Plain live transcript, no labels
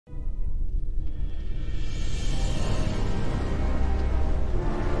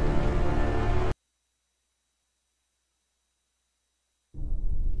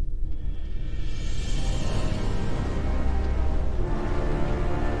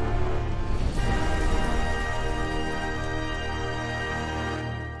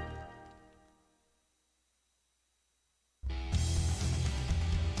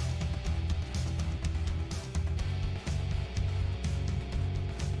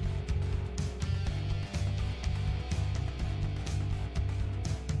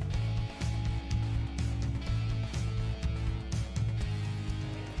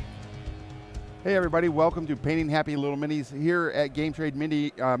Hey everybody, welcome to Painting Happy Little Minis here at Game Trade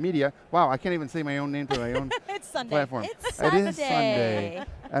Media. Wow, I can't even say my own name to my own It's Sunday. platform. It's It is Sunday. Sunday.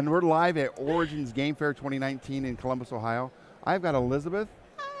 And we're live at Origins Game Fair 2019 in Columbus, Ohio. I've got Elizabeth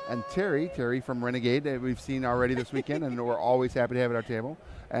and Terry from Renegade that we've seen already this weekend, and we're always happy to have at our table.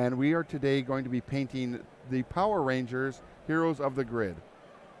 And we are today going to be painting the Power Rangers Heroes of the Grid.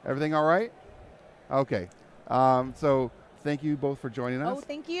 Everything all right? Okay. So thank you both for joining us. Oh,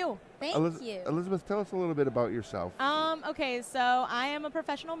 thank you. Thank you. Elizabeth, tell us a little bit about yourself. Okay, so I am a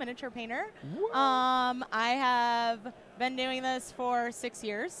professional miniature painter. Whoa. I have been doing this for 6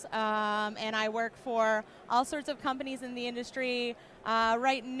 years, and I work for all sorts of companies in the industry.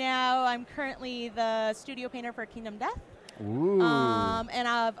 Right now, I'm currently the studio painter for Kingdom Death. Ooh. And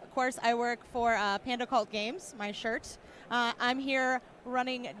of course, I work for Panda Cult Games, my shirt. I'm here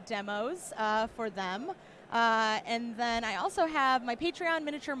running demos for them. And then I also have my Patreon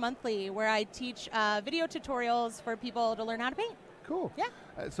Miniature Monthly, where I teach video tutorials for people to learn how to paint. Cool. Yeah.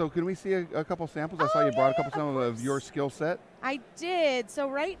 So can we see a couple samples? I saw you brought a couple samples of your skill set. I did. So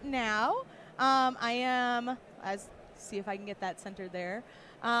right now, I am, see if I can get that centered there.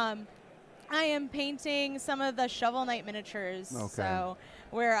 I am painting some of the Shovel Knight miniatures. Okay. So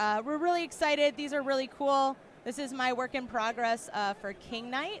we're really excited. These are really cool. This is my work in progress for King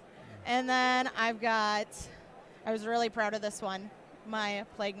Knight. And then I was really proud of this one, my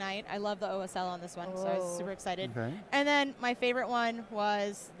Plague Knight. I love the OSL on this one, so I was super excited. Okay. And then my favorite one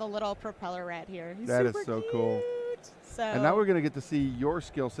was the little propeller rat here. He's That is super so cute. cool. So And now we're going to get to see your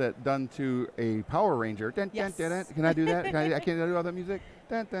skill set done to a Power Ranger. Dun, Yes. dun, dun, dun. Can I do that? I can't do all that music?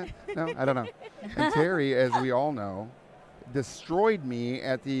 Dun, dun. No, I don't know. And Terry, as we all know, destroyed me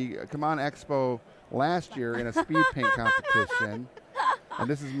at the Come On Expo last year in a speed paint competition. And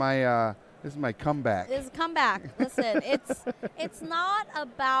this is my comeback. This is comeback. Listen, it's not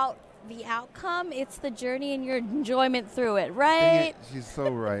about the outcome, it's the journey and your enjoyment through it, Dang right? it, she's so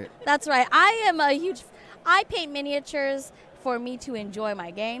right. That's right. I paint miniatures for me to enjoy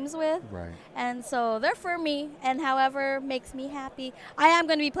my games with. Right. And so they're for me, and however makes me happy. I am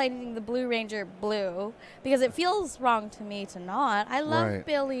going to be painting the Blue Ranger blue because it feels wrong to me to not. I love Right.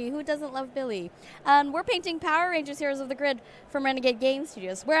 Billy. Who doesn't love Billy? And we're painting Power Rangers Heroes of the Grid from Renegade Game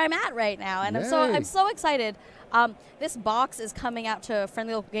Studios, where I'm at right now, and Yay. I'm so excited. This box is coming out to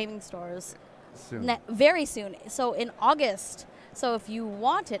friendly local gaming stores Soon. very soon. So in August. So if you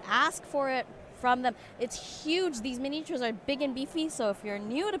want it, ask for it from them. It's huge. These miniatures are big and beefy, so if you're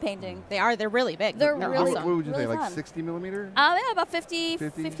new to painting, they're really big. They're Now, really what would you say, really like fun. 60 millimeter? yeah, about 50,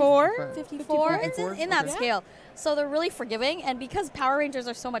 54? 54. It's 54? in that Okay. scale. So they're really forgiving, and because Power Rangers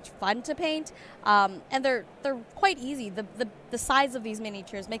are so much fun to paint, and they're quite easy. The size of these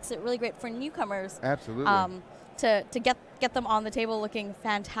miniatures makes it really great for newcomers. Absolutely. To get them on the table looking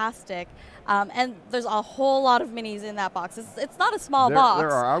fantastic. And there's a whole lot of minis in that box. It's not a small box. There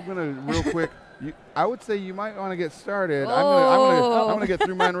are. I'm going to real quick. I would say you might want to get started. Oh. I'm gonna get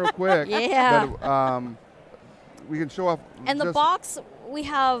through mine real quick. Yeah. But we can show off. And the just- box, we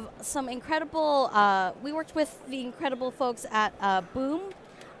have some incredible, we worked with the incredible folks at Boom.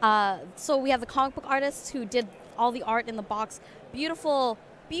 So we have the comic book artists who did all the art in the box. Beautiful,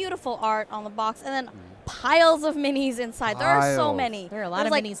 beautiful art on the box. And then piles of minis inside. There are so Piles. many. There are a lot There's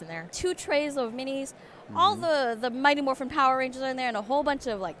of like minis in there. 2 trays of minis. All the Mighty Morphin Power Rangers are in there, and a whole bunch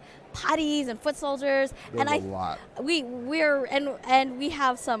of like putties and foot soldiers. There's and a lot. We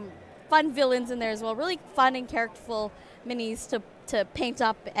have some fun villains in there as well. Really fun and characterful minis to paint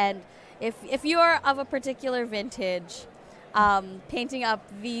up. And if you're of a particular vintage, painting up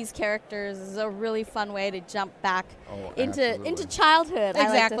these characters is a really fun way to jump back into childhood. I like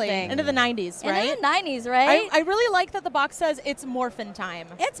to Exactly. think. Into the 90s, right? Into the 90s, right? I really like that the box says it's Morphin time.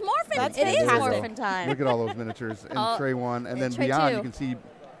 It's Morphin. That's It is fantastic. Morphin time. Look at all those miniatures in tray 1, and then tray beyond 2. you can see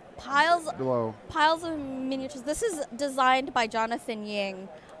Piles below. of miniatures. This is designed by Jonathan Ying,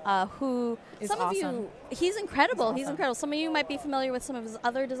 who Is some awesome. of you, he's incredible. He's incredible. Some of you might be familiar with some of his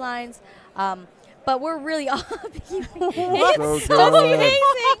other designs, but we're really it's So so good. amazing.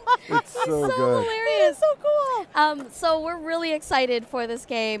 It's so good. Hilarious. so cool. So we're really excited for this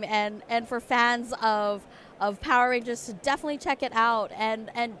game, and for fans of Power Rangers to definitely check it out. And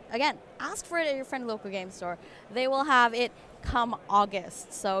again, ask for it at your friend local game store. They will have it come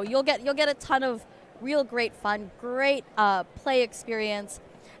August. So you'll get a ton of real great fun, great play experience,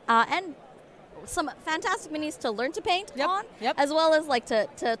 and some fantastic minis to learn to paint on, as well as like to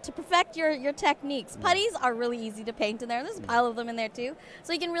perfect your techniques. Putties are really easy to paint in there. There's a pile of them in there too,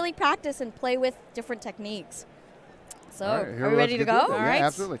 so you can really practice and play with different techniques. So All right, are we ready to go? Yeah,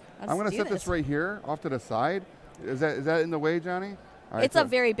 absolutely. Let's I'm going to do set this right here off to the side. Is that in the way, Johnny? All right, It's so a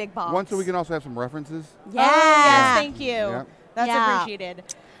very big box. one, so we can also have some references. Yeah. Oh, yes, thank you. Yeah. That's Yeah. appreciated.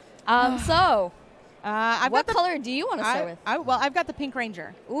 So, I've what got the color do you want to start with? well, I've got the Pink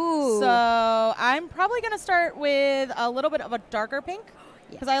Ranger. Ooh. So I'm probably going to start with a little bit of a darker pink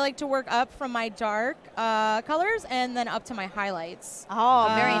because I like to work up from my dark colors and then up to my highlights.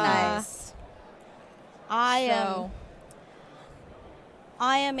 Oh, very nice. I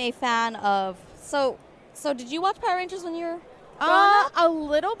am a fan of. So did you watch Power Rangers when you were growing up? A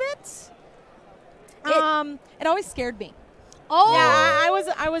little bit. It always scared me. Oh,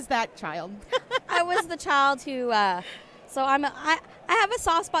 Yeah, I was that child. I was the child who. So I have a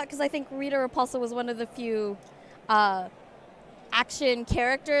soft spot because I think Rita Repulsa was one of the few action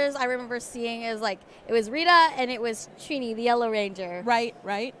characters I remember seeing. It was Rita and it was Trini, the Yellow Ranger.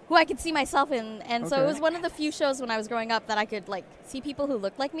 Right. Who I could see myself in, and so it Okay. was one of the few shows when I was growing up that I could like see people who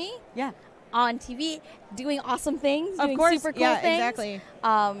looked like me Yeah. on TV doing awesome things, Of doing course. super cool Yeah, things. exactly.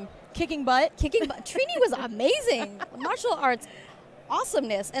 Um, Kicking butt. kicking butt. Trini was amazing. Martial arts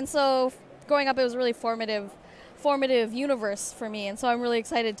awesomeness, and so growing up, it was a really formative universe for me, and so I'm really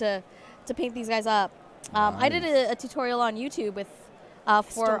excited to paint these guys up. I did a tutorial on YouTube with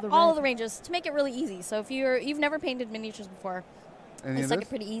for all of the Rangers to make it really easy. So if you've never painted miniatures before, Any it's of like this?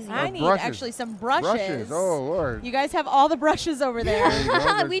 pretty easy. I need brushes. actually some brushes. Oh, Lord. You guys have all the brushes over there. There you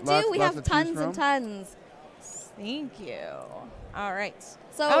go. There's we do. lots- We lots have to choose tons from. and tons. Thank you. All right.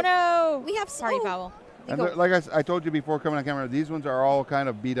 So Oh no. we have Party oh, foul. you And go. like I told you before coming on camera, these ones are all kind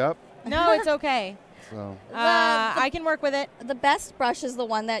of beat up. No, it's okay. So I can work with it. The best brush is the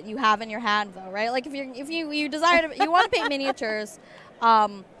one that you have in your hand, though, right? Like if you desire to you want to paint miniatures,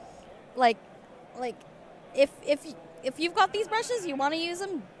 like if you've got these brushes, you want to use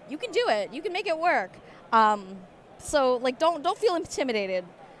them, you can do it. You can make it work. So like don't feel intimidated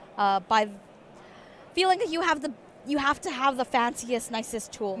by feeling that you have to have the fanciest,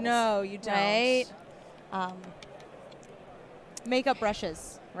 nicest tools. No, you don't. Right? Makeup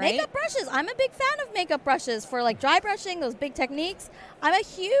brushes, right? Makeup brushes. I'm a big fan of makeup brushes for like dry brushing, those big techniques. I'm a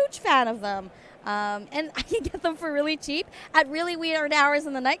huge fan of them. And I can get them for really cheap at really weird hours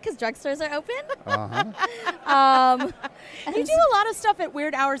in the night because drugstores are open. And You do a lot of stuff at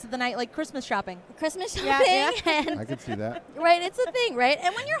weird hours of the night, like Christmas shopping. Christmas shopping. Yeah, And I could see that. right, it's a thing, right?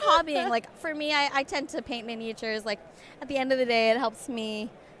 And when you're hobbying, like for me, I tend to paint miniatures. Like at the end of the day, it helps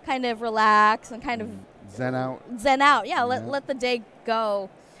me kind of relax and kind of Zen out. zen out. Yeah, Yeah. let the day go.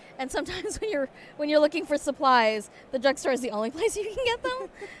 And sometimes when you're looking for supplies, the drugstore is the only place you can get them.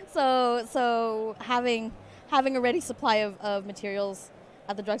 so having a ready supply of materials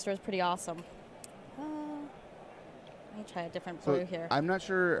at the drugstore is pretty awesome. Let me try a different blue So here. I'm not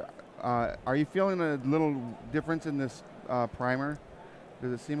sure. Are you feeling a little difference in this primer?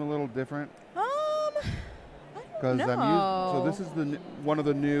 Does it seem a little different? Because No. so this is one of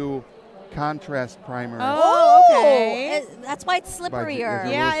the new contrast primers. Oh, okay. That's why it's By G- slipperier. is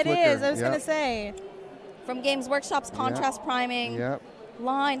it- Yeah, little it is. slicker. I was Yep. gonna say. From Games Workshop's contrast priming Yep.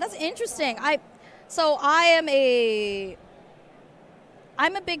 line. That's interesting.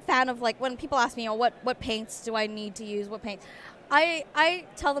 I'm a big fan of like when people ask me, what paints do I need to use? What paints? I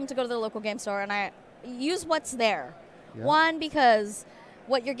tell them to go to the local game store and I use what's there. Yeah. One, because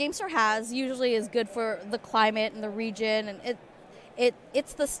what your game store has usually is good for the climate and the region, and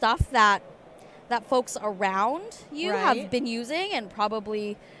it's the stuff that folks around you Right. have been using and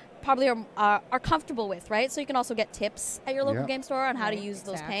probably are comfortable with, right? So you can also get tips at your local Yeah. game store on how to Right, use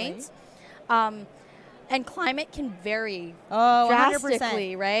those exactly. paints. And climate can vary Oh, 100%.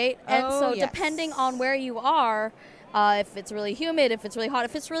 drastically, right? And Oh, so yes. depending on where you are, if it's really humid, if it's really hot,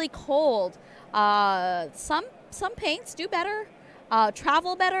 if it's really cold, some paints do better,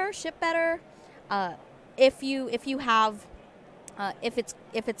 travel better, ship better. If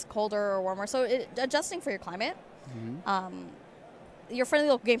it's colder or warmer, so adjusting for your climate. Your friendly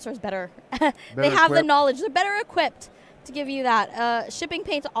local game store is better. They have the equipped. knowledge. They're better equipped to give you that. Shipping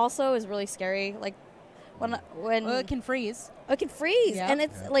paint also is really scary. Like when Well, it can freeze. it can freeze, Yeah. and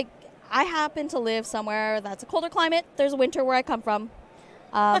it's like I happen to live somewhere that's a colder climate. There's a winter where I come from,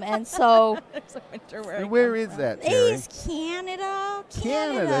 and so There's a winter where. And where is that, Terry? it's Canada.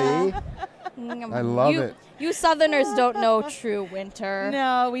 Canada. Mm, I love you, it. You Southerners don't know true winter.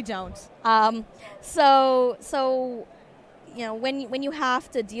 No, we don't. So you know when you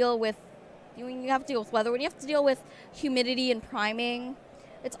have to deal with weather, when you have to deal with humidity and priming,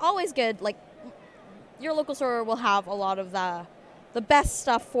 it's always good. Like your local store will have a lot of the best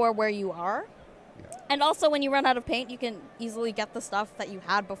stuff for where you are. Yeah. And also when you run out of paint, you can easily get the stuff that you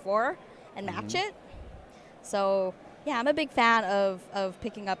had before and match it. So Yeah, I'm a big fan of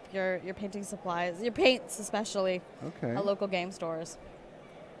picking up your painting supplies, your paints especially, Okay. at local game stores.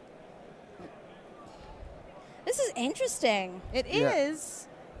 This is interesting. It Yeah. is.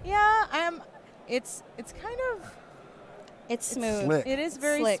 Yeah, it's kind of. It's smooth. slick. It is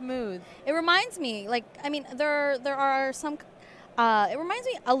very Slick. smooth. It reminds me, like, I mean, there are some. It reminds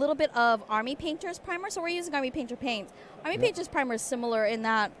me a little bit of Army Painter's Primer. So we're using Army Painter paints. Army Yep. Painter's Primer is similar in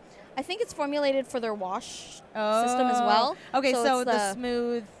that I think it's formulated for their wash system as well. Okay, so it's the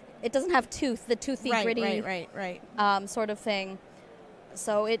smooth. it doesn't have the toothy, Right, gritty right. sort of thing.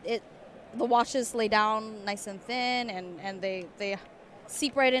 So the washes lay down nice and thin, and they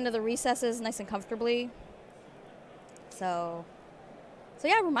seep right into the recesses nice and comfortably. So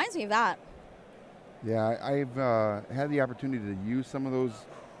yeah, it reminds me of that. Yeah, I've had the opportunity to use some of those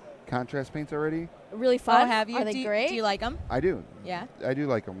contrast paints already. Really fun. Oh, have you? Are they great? Do you like them? I do. Yeah. I do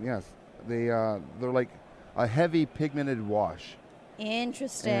like them. Yes, they're like a heavy pigmented wash.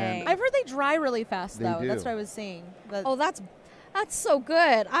 Interesting. And I've heard they dry really fast, They though. do. That's what I was seeing. Oh, that's so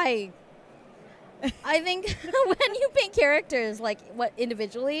good. I think when you paint characters, like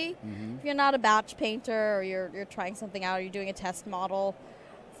individually, if you're not a batch painter or you're trying something out or you're doing a test model,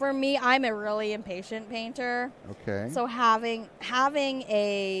 for me, I'm a really impatient painter. Okay. So having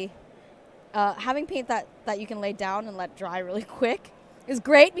paint that you can lay down and let dry really quick is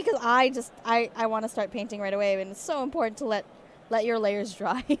great because I want to start painting right away, and it's so important to let your layers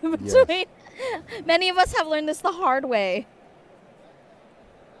dry in between. Yes. Many of us have learned this the hard way.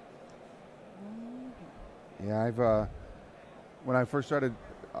 Yeah, I've when I first started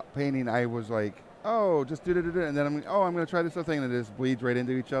painting, I was like, oh, just do it, and then I'm going to try this other thing, and it just bleeds right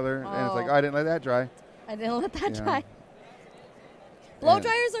into each other, and it's like, Oh. oh, I didn't let that dry. I didn't let that Yeah. dry. Blow And-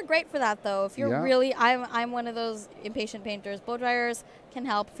 dryers are great for that, though. If you're Yeah. really, I'm one of those impatient painters. Blow dryers can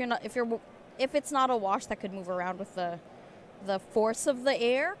help. If it's not a wash that could move around with the force of the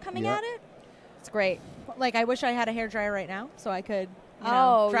air coming Yep. at it, it's great. Like, I wish I had a hairdryer right now so I could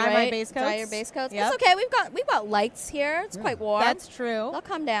dry my right. base coats. Dry your base coats. Yep. It's okay. We've got lights here. It's Yeah. quite warm. That's true. They'll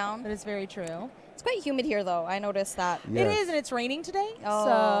come down. That is very true. It's quite humid here, though. I noticed that. Yes. It is, and it's raining today, Oh.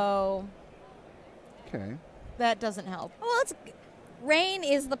 so Okay. that doesn't help. Well, rain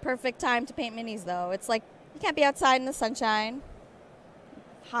is the perfect time to paint minis, though. It's like you can't be outside in the sunshine.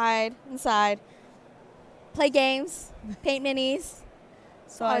 Hide inside. Play games. Paint minis.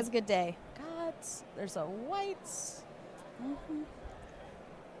 So Always a good day. there's a whites.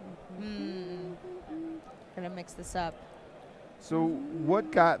 Gonna mix this up. So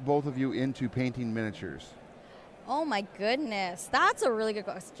what got both of you into painting miniatures? Oh my goodness, that's a really good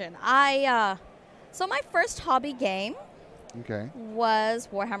question. So my first hobby game Okay. was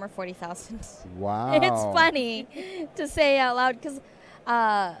Warhammer 40,000. Wow. It's funny to say out loud because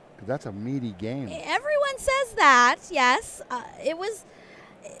 'Cause that's a meaty game. everyone says that. Yes, it was.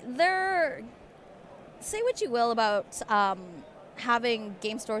 There. Say what you will about having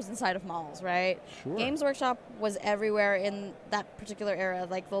game stores inside of malls, right? Sure. Games Workshop was everywhere in that particular era,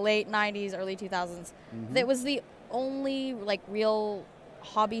 like the late 90s, early 2000s. It was the only like real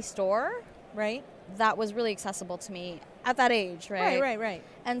hobby store, Right? that was really accessible to me at that age, right? Right.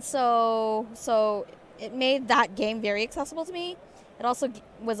 And so it made that game very accessible to me. It also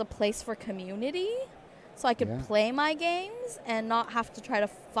was a place for community, so I could Yeah. play my games and not have to try to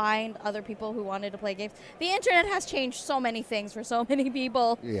find other people who wanted to play games. The internet has changed so many things for so many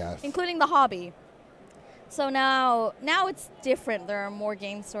people, Yes. including the hobby. So now it's different. There are more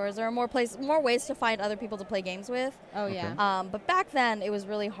game stores. There are more ways to find other people to play games with. Oh, Okay. yeah. But back then, it was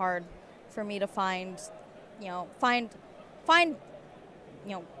really hard for me to find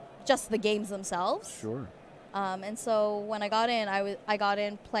just the games themselves. Sure. And so when I got in, I got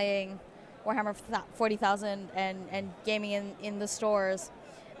in playing Warhammer 40,000 and gaming in the stores.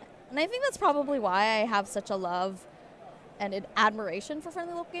 And I think that's probably why I have such a love and an admiration for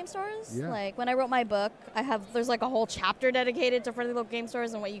friendly local game stores. Yeah. Like when I wrote my book, there's like a whole chapter dedicated to friendly local game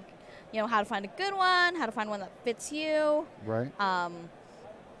stores and what how to find a good one, how to find one that fits you. Right.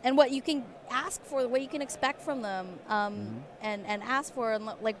 And what you can ask for, what you can expect from them, and ask for, and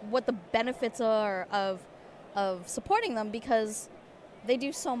like what the benefits are of supporting them, because they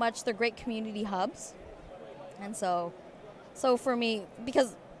do so much. They're great community hubs, and so for me,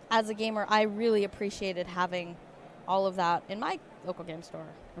 because as a gamer, I really appreciated having all of that in my local game store.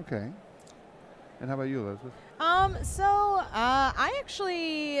 Okay. And how about you, Elizabeth? I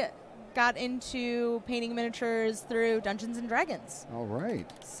actually got into painting miniatures through Dungeons and Dragons. All right.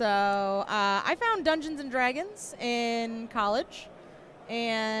 So I found Dungeons and Dragons in college,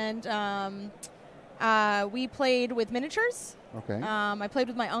 and we played with miniatures. Okay. I played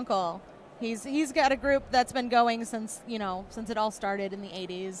with my uncle, He's got a group that's been going since it all started in the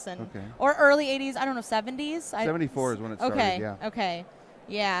 80s Okay. or early 80s. I don't know, 70s. 74 is when it started. Okay. Yeah. Okay.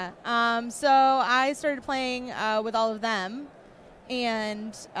 Yeah. So I started playing with all of them,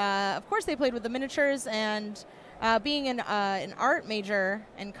 and of course they played with the miniatures. And being an art major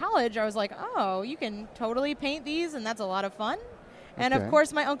in college, I was like, oh, you can totally paint these, and that's a lot of fun. And of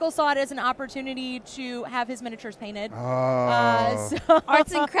course, my uncle saw it as an opportunity to have his miniatures painted. Oh. So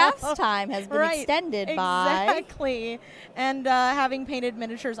Arts and crafts time has been Right, extended by. exactly, and having painted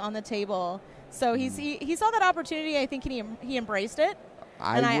miniatures on the table. So he saw that opportunity. I think he embraced it.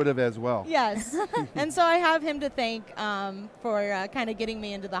 I would have as well. Yes, and so I have him to thank for kind of getting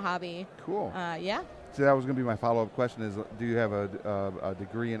me into the hobby. Cool. Yeah. So that was going to be my follow-up question: is do you have a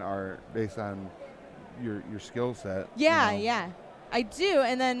degree in art based on your skill set? Yeah, yeah, I do.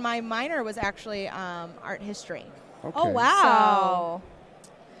 And then my minor was actually art history. Okay. Oh, wow.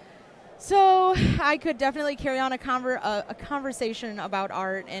 So I could definitely carry on a conversation about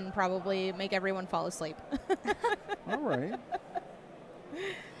art and probably make everyone fall asleep. All right.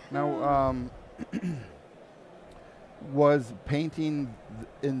 Now, was painting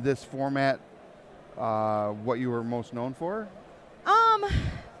in this format what you were most known for?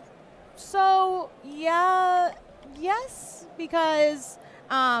 So yes, because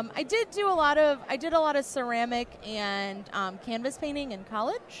I did a lot of ceramic and canvas painting in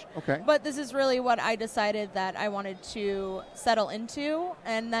college. Okay. But this is really what I decided that I wanted to settle into,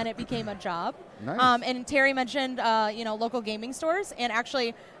 and then it became a job. Nice. And Terry mentioned, local gaming stores, and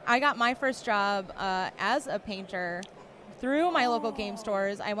actually, I got my first job as a painter through my local game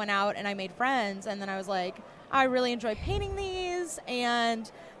stores. I went out and I made friends, and then I was like, I really enjoy painting these,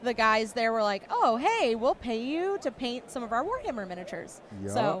 and the guys there were like, oh, hey, we'll pay you to paint some of our Warhammer miniatures.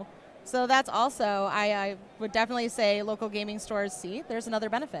 Yup. So that's also, I would definitely say local gaming stores, see, there's another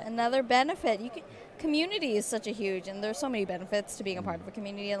benefit. Another benefit. Community is such a huge, and there's so many benefits to being a part of a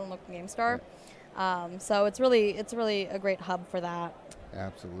community and a local game store. So it's really a great hub for that.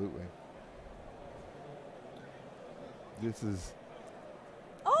 Absolutely. This is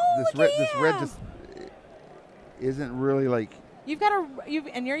Oh, this red just isn't really like.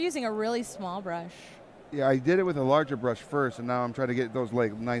 And you're using a really small brush. Yeah, I did it with a larger brush first, and now I'm trying to get those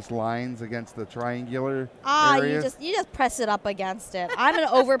like nice lines against the triangular areas. You just press it up against it. I'm an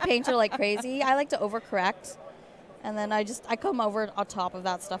overpainter like crazy. I like to overcorrect, and then I come over on top of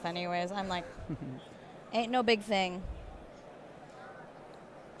that stuff anyways. I'm like, ain't no big thing.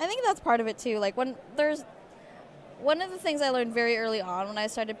 I think that's part of it too. Like one of the things I learned very early on when I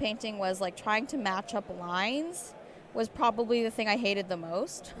started painting was like trying to match up lines was probably the thing I hated the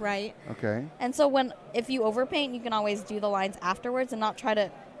most. Right. Okay. And so if you overpaint, you can always do the lines afterwards and not try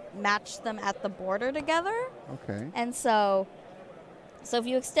to match them at the border together. Okay. And so if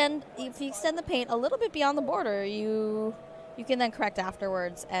you extend the paint a little bit beyond the border, you can then correct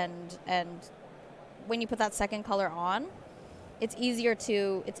afterwards, and when you put that second color on, it's easier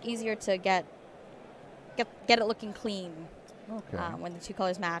to get it looking clean. Okay. When the two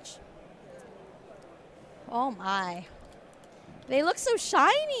colors match. Oh my. They look so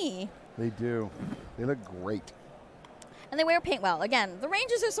shiny. They do. They look great. And they wear paint well. Again, the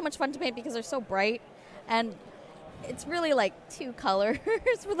Rangers are so much fun to paint because they're so bright, and it's really like two colors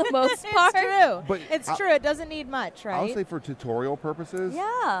for the most part. It's true. But it's true. It doesn't need much, right? I'll say for tutorial purposes,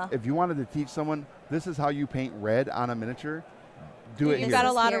 Yeah. if you wanted to teach someone, this is how you paint red on a miniature, do it You've here. got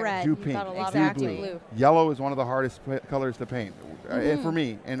a lot of red. Do You've pink. got a lot Do of blue. blue. Yellow is one of the hardest colors to paint, for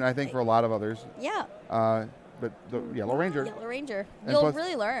me, and I think for a lot of others. Yeah. But the Yellow Ranger. Yellow Ranger. And You'll plus,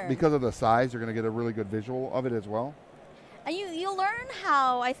 really learn. Because of the size, you're going to get a really good visual of it as well. And you'll learn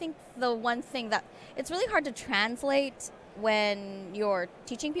how, I think the one thing that it's really hard to translate when you're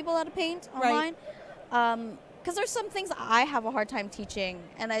teaching people how to paint online. Because there's some things I have a hard time teaching,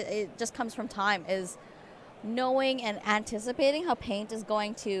 and it just comes from time, is knowing and anticipating how paint is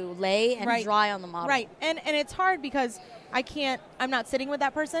going to lay and dry on the model. Right. And it's hard because I'm not sitting with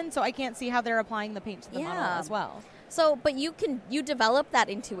that person, so I can't see how they're applying the paint to the model as well. So, but you develop that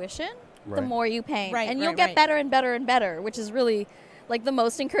intuition the more you paint. Right, and you'll right, get right. better and better and better, which is really like the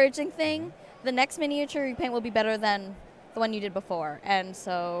most encouraging thing. The next miniature you paint will be better than the one you did before. And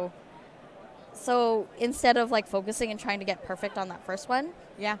so instead of like focusing and trying to get perfect on that first one,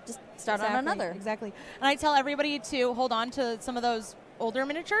 just start on another. Exactly. And I tell everybody to hold on to some of those older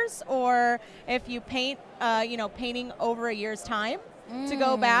miniatures, or if you paint, painting over a year's time, to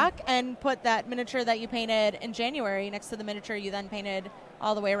go back and put that miniature that you painted in January next to the miniature you then painted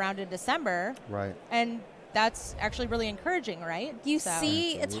all the way around in December. Right. And that's actually really encouraging, right? You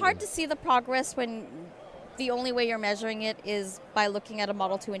see, it's hard to see the progress when the only way you're measuring it is by looking at a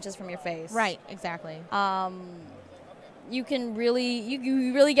model 2 inches from your face. Right, exactly. You can really,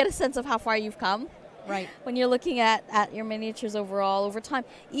 you really get a sense of how far you've come. Right. When you're looking at your miniatures overall over time.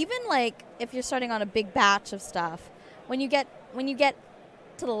 Even like if you're starting on a big batch of stuff, when you get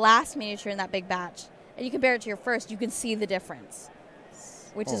to the last miniature in that big batch and you compare it to your first, you can see the difference.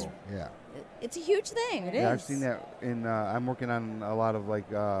 Which is yeah. It's a huge thing. It Yeah, is. I've seen that in. I'm working on a lot of like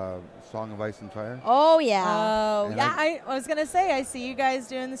Song of Ice and Fire. Oh yeah. Oh And yeah. I was gonna say I see you guys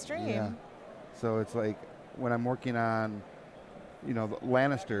doing the stream. Yeah. So it's like when I'm working on, the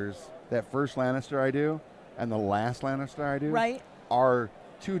Lannisters. That first Lannister I do and the last Lannister I do Right. are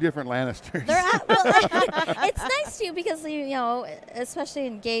two different Lannisters. It's nice too because especially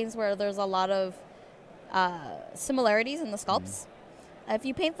in games where there's a lot of similarities in the sculpts. If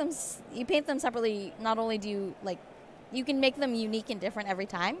you paint them separately. Not only do you can make them unique and different every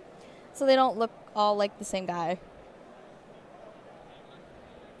time, so they don't look all like the same guy.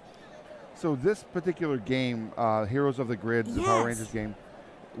 So this particular game, Heroes of the Grid, the Power Yes. Rangers game,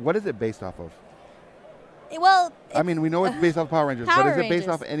 what is it based off of? Well, I mean, we know it's based off Power Rangers, but Power is it based Rangers.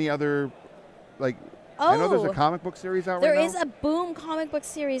 off any other, I know there's a comic book series out There right now. is a Boom comic book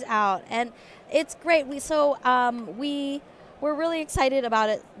series out, and it's great. We're really excited about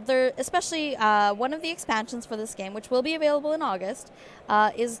it. There, especially one of the expansions for this game, which will be available in August,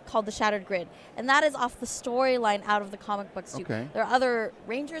 is called the Shattered Grid, and that is off the storyline out of the comic books too. Okay. There are other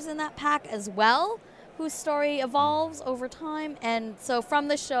Rangers in that pack as well, whose story evolves over time, and so from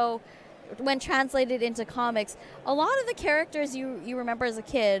the show, when translated into comics, a lot of the characters you remember as a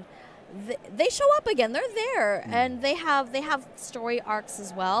kid, they show up again. They're there, and they have story arcs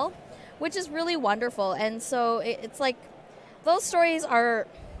as well, which is really wonderful. And so it's like those stories are.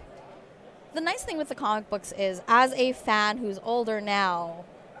 The nice thing with the comic books is, as a fan who's older now,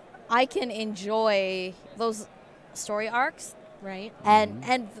 I can enjoy those story arcs, Right.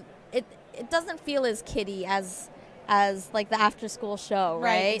 and it doesn't feel as kiddie as like the after school show,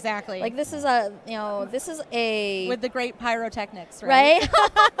 right? Exactly. Like this is a with the great pyrotechnics, right? right?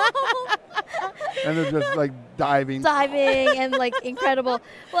 And they're just like diving. And like incredible.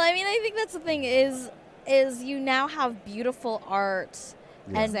 Well, I mean, I think that's the thing is you now have beautiful art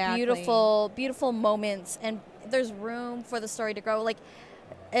and Exactly. beautiful moments, and there's room for the story to grow. Like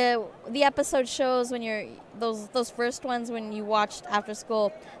the episode shows when you're those first ones when you watched after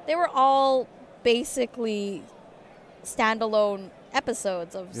school, they were all basically standalone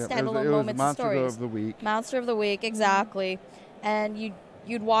episodes of standalone it was moments and Monster stories. of the Week. Monster of the Week, exactly. And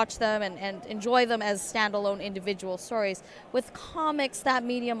you'd watch them and enjoy them as standalone individual stories. With comics, that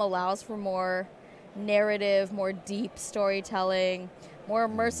medium allows for more narrative, more deep storytelling, more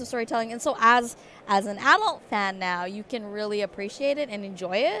immersive storytelling. And so as an adult fan now, you can really appreciate it and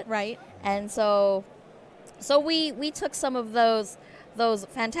enjoy it. Right. And so we took some of those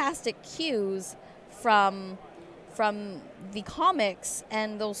fantastic cues from the comics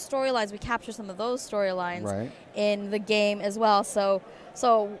and those storylines. We capture some of those storylines in the game as well. So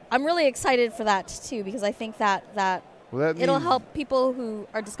I'm really excited for that too, because I think that it'll help people who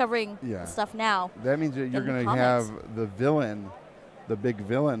are discovering stuff now. That means that you're going to have the villain, the big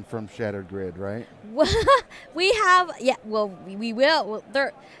villain from Shattered Grid, right? We have, we will.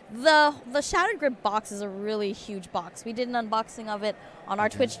 The Shattered Grid box is a really huge box. We did an unboxing of it on our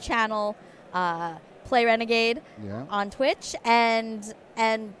Twitch channel, Play Renegade on Twitch, and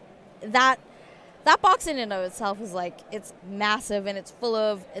that box in and of itself is like, it's massive, and it's full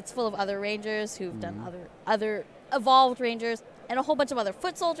of other Rangers who've done other evolved Rangers and a whole bunch of other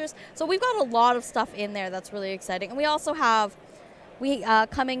foot soldiers. So we've got a lot of stuff in there that's really exciting, and we also have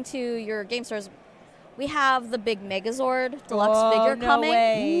coming to your game stores. We have the big Megazord deluxe figure coming.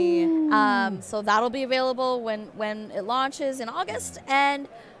 Way. So that'll be available when it launches in August, and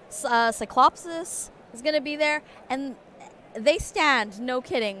Cyclopsis is going to be there, and they stand, no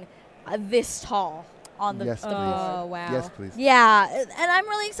kidding, this tall on the Yes, please. Oh, wow. Yes, please. Yeah, and I'm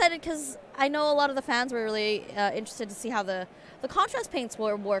really excited because I know a lot of the fans were really interested to see how the contrast paints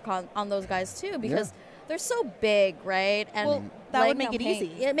will work on those guys too, because they're so big, right? And that would laying make down it paint,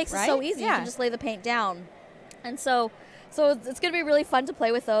 easy, it makes right? it so easy. Yeah. You can just lay the paint down, and so it's going to be really fun to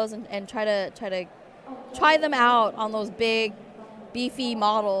play with those and try them out on those big, beefy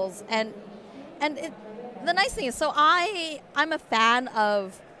models. And the nice thing is, so I'm a fan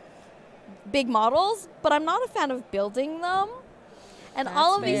of big models, but I'm not a fan of building them. And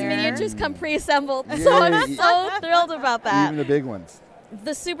all of these fair. miniatures come pre-assembled, Yeah, so I'm so thrilled about that. Even the big ones.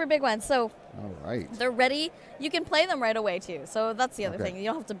 The super big ones. So All right. they're ready. You can play them right away too. So that's the other thing. You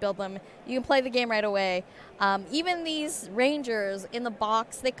don't have to build them. You can play the game right away. Even these Rangers in the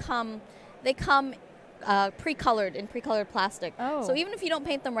box, they come pre-colored in pre-colored plastic. Oh. So even if you don't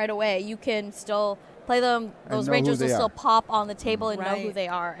paint them right away, you can still play them. Those know Rangers who will they still are. pop on the table and know who Right. they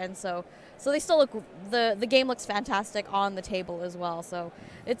are, and so they still look. The game looks fantastic on the table as well. So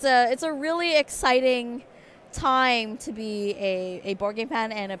it's a really exciting time to be a board game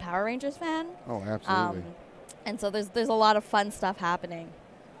fan and a Power Rangers fan. Oh, absolutely. And so there's a lot of fun stuff happening.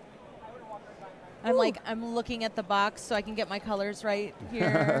 I'm looking at the box so I can get my colors right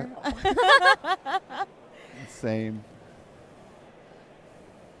here. Same.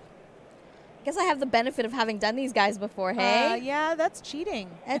 I guess I have the benefit of having done these guys before. Hey, yeah, that's cheating.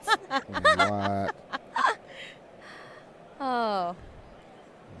 it's What? oh.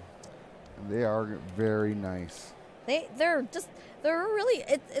 They are very nice. They're really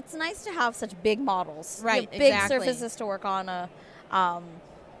it's nice to have such big models, Right, big exactly. surfaces to work on.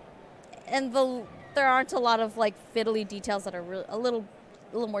 And there aren't a lot of like fiddly details that are a little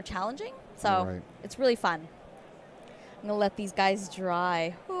more challenging. So Right. it's really fun. I'm gonna let these guys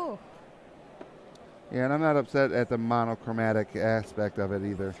dry. Whew. Yeah, and I'm not upset at the monochromatic aspect of it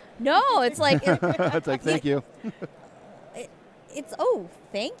either. No, it's like It's like, thank you. it's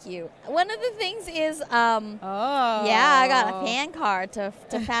thank you. One of the things is Oh. yeah, I got a fan card to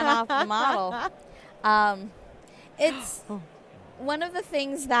fan off the model. It's one of the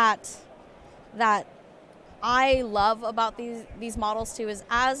things that I love about these models too is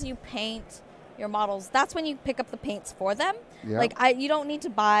as you paint your models, that's when you pick up the paints for them. Yeah. Like you don't need to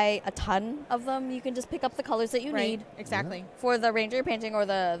buy a ton of them. You can just pick up the colors that you Right, need exactly. for the ranger you're painting or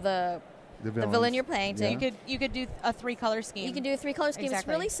the villain villains. you're painting. You could do a 3-color scheme. You can do a 3-color scheme.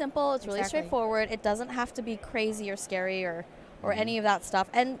 Exactly. It's really simple. It's really Exactly. straightforward. It doesn't have to be crazy or scary or Mm-hmm. any of that stuff.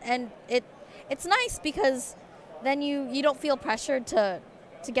 And it's nice because then you don't feel pressured to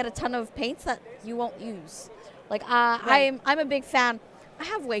get a ton of paints that you won't use. Like Right. I'm a big fan. I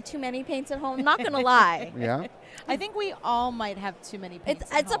have way too many paints at home. Not gonna lie. Yeah, I think we all might have too many paints.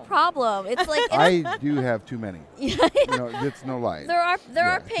 It's at a home. problem. It's like I do have too many. You know, it's no lie. there are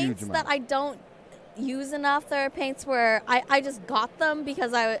Yeah, paints huge that amount. I don't use enough. There are paints where I just got them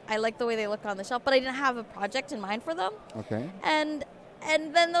because I like the way they look on the shelf, but I didn't have a project in mind for them. Okay. And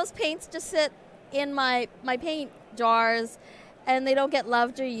then those paints just sit in my paint jars and they don't get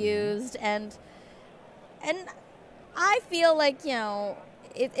loved or used, and I feel like, you know,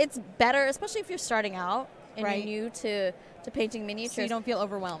 it's better, especially if you're starting out and Right. you're new to painting miniatures. So you don't feel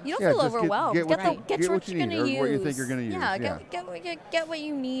overwhelmed. You don't Yeah, feel just overwhelmed. get what Get you what you're need going to or use. what you think you're gonna use, Yeah, yeah. get what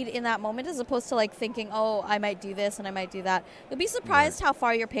you need in that moment, as opposed to like thinking, oh, I might do this and I might do that. You'll be surprised how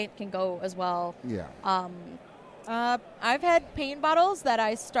far your paint can go as well. Yeah. I've had paint bottles that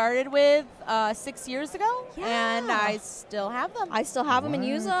I started with 6 years ago, and Yeah. I still have them. I still have them and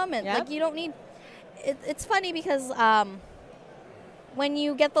use What? them, and Yep. like you don't need. It's funny because when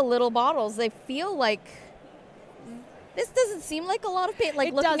you get the little bottles, they feel like this doesn't seem like a lot of paint. Like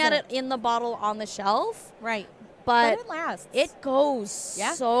It looking at it doesn't. in the bottle on the shelf, Right. but it lasts. it goes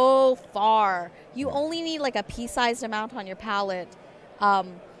Yeah. so far. You only need like a pea-sized amount on your palette.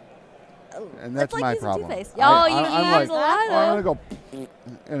 And that's it's like my using problem. toothpaste. I- Oh, you I'm use like, a lot oh, I'm of. gonna go,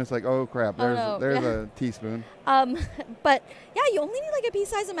 and it's like, oh crap, Oh, there's no. there's Yeah. a teaspoon. But yeah, you only need like a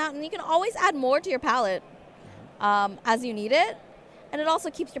pea-sized amount, and you can always add more to your palette as you need it, and it also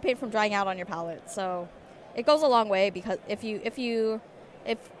keeps your paint from drying out on your palette. So it goes a long way because if you're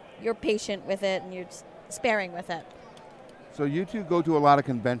patient with it and you're just sparing with it. So you two go to a lot of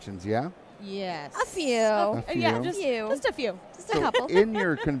conventions, yeah? yes. A few. A few. Yeah, A just few. just a few. Just a couple. In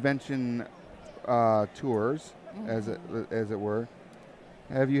your convention tours, as it were,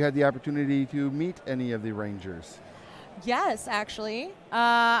 have you had the opportunity to meet any of the Rangers? Yes, actually.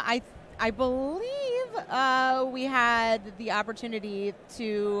 I believe we had the opportunity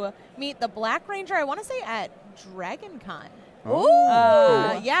to meet the Black Ranger, I want to say at Dragon Con. Ooh.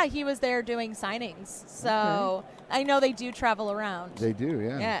 Yeah, he was there doing signings. So I know they do travel around. They do,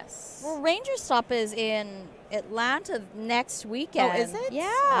 yeah. Yes. Well, Ranger Stop is in Atlanta next weekend. Oh, is it?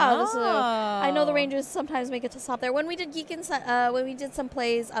 Yeah. So I know the Oh. Rangers sometimes make it to stop there. When we did when we did some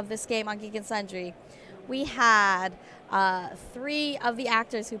plays of this game on Geek and Sundry, we had 3 of the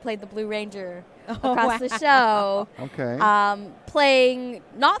actors who played the Blue Ranger across the show Okay. playing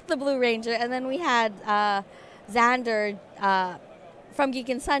not the Blue Ranger, and then we had Xander from Geek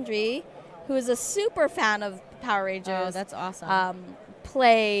and Sundry, who is a super fan of Power Rangers. Oh, that's awesome.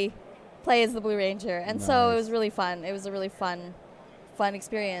 Play as the Blue Ranger, and so it Nice. was really fun. It was a really fun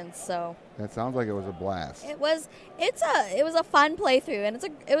experience. So That sounds like it was a blast. it was a fun playthrough, and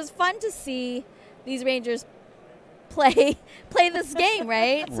it was fun to see these Rangers play this game,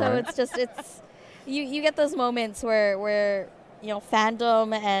 right? So Right. it's you get those moments where you know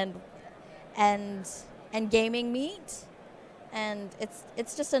fandom and and gaming meet, and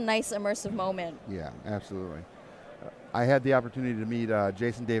it's just a nice immersive moment. Yeah, absolutely. I had the opportunity to meet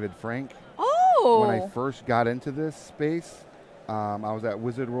Jason David Frank Oh! when I first got into this space. I was at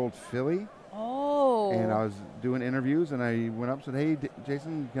Wizard World Philly. Oh! And I was doing interviews, and I went up and said, "Hey,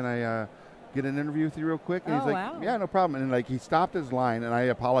 Jason, can I get an interview with you real quick?" And he's like, wow. "Yeah, no problem." And like he stopped his line, and I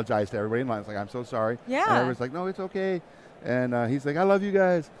apologized to everybody in line. I was like, "I'm so sorry." Yeah. And everybody's like, "No, it's okay." And he's like, "I love you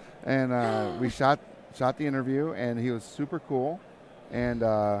guys." And we shot the interview, and he was super cool. And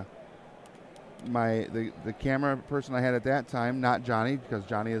the camera person I had at that time, not Johnny, because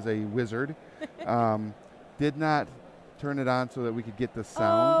Johnny is a wizard, did not turn it on so that we could get the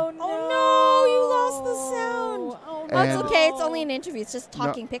sound. Oh no, you lost the sound. Oh, Well, it's And- okay. It's only an interview. It's just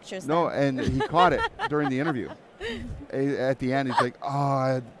talking pictures. No, then. and he caught it during the interview. At the end, he's like,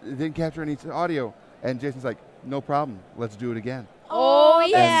 "Oh, it didn't capture any audio." And Jason's like, "No problem. Let's do it again." Oh And,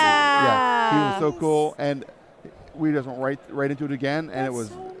 yeah. yeah, he was so cool, and we just went right into it again, and it was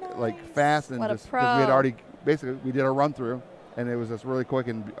so like nice. fast and What a just 'cause we had pro. already basically we did a run through, and it was just really quick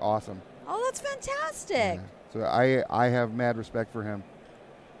and awesome. Oh, that's fantastic. Yeah. So I have mad respect for him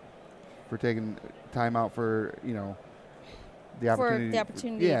for taking time out for the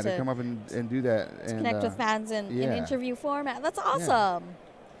opportunity. Yeah, to come up and do that and Connect with fans in yeah. interview format. That's awesome.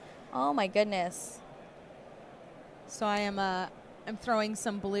 Oh my goodness. So I'm throwing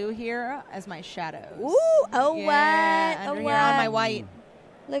some blue here as my shadows. Ooh, oh yeah, what? under Oh here on my what? white.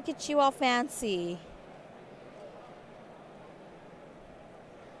 Look at you all fancy.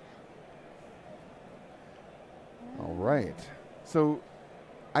 All right. So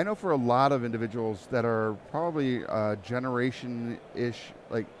I know for a lot of individuals that are probably generation-ish,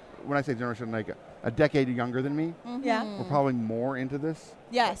 like when I say generation, like a decade younger than me, Yeah. Mhm. were probably more into this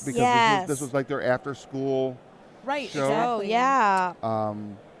Yes. because Yes. this was like their after-school. Right. show. Oh Exactly. yeah.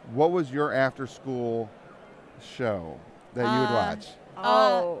 What was your after-school show that you would watch?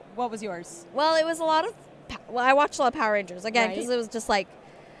 Oh. What was yours? Well, it was a lot of. Well, I watched a lot of Power Rangers again because Right. it was just like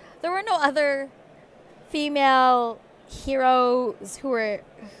there were no other female heroes who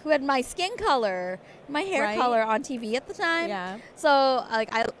had my skin color, my hair Right. color on TV at the time. Yeah. So like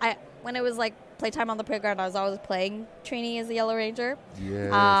I when it was like playtime on the playground, I was always playing Trini as the Yellow Ranger.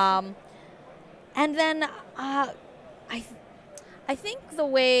 Yes. And then I think the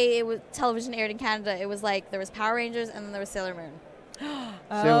way television aired in Canada, it was like there was Power Rangers and then there was Sailor Moon.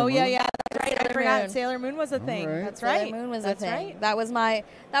 Oh yeah, Moon? yeah. That's right. I Sailor forgot Moon. Sailor Moon was a All thing. right. That's right. Sailor Moon was That's a thing. right. That was my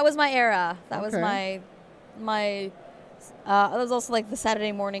era. That was Okay. my that was also like the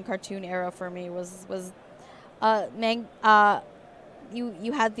Saturday morning cartoon era for me.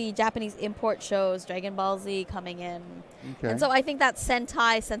 You had the Japanese import shows, Dragon Ball Z coming in, Okay. and so I think that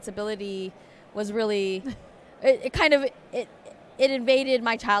Sentai sensibility was really it invaded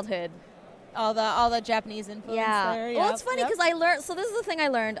my childhood. All the Japanese influence Yeah. there. Well, Yep, it's funny yep. because I learned. So this is the thing I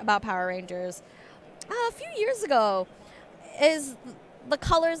learned about Power Rangers a few years ago, is the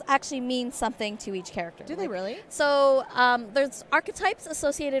colors actually mean something to each character. Do they really? So there's archetypes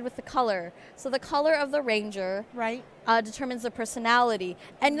associated with the color. So the color of the ranger Right. determines the personality,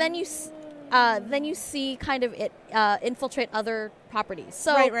 and then you see kind of it infiltrate other properties.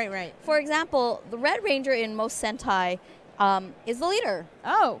 So Right. for example, the Red Ranger in most Sentai is the leader.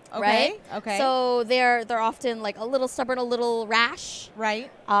 Oh, okay. Right? Okay. So they're often like a little stubborn, a little rash. right.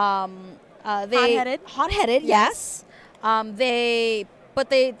 Hot-headed. Hot-headed, yes. They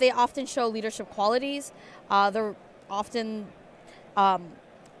often show leadership qualities. They're often,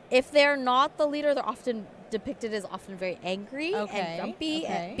 if they're not the leader, they're often depicted as often very angry Okay, and grumpy,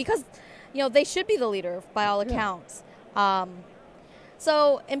 okay. because they should be the leader by all accounts.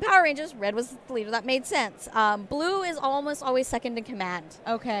 So in Power Rangers, Red was the leader. That made sense. Blue is almost always second in command.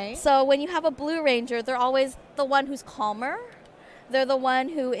 Okay. So when you have a Blue Ranger, they're always the one who's calmer. They're the one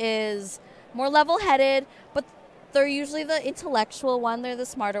who is more level-headed, but they're usually the intellectual one. They're the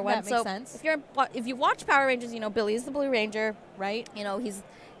smarter one. That makes So sense. if you watch Power Rangers, Billy is the Blue Ranger. Right.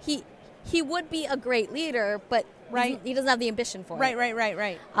 He would be a great leader, but Right. he doesn't have the ambition for Right. it.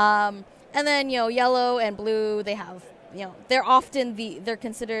 Right. And then Yellow and Blue, they have they're often they're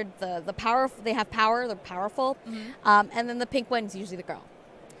considered the power. They have power. They're powerful. Mm-hmm. And then the pink one's usually the girl.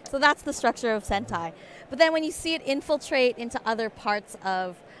 So that's the structure of Sentai. But then when you see it infiltrate into other parts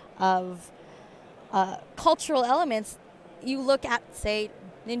of cultural elements, you look at, say,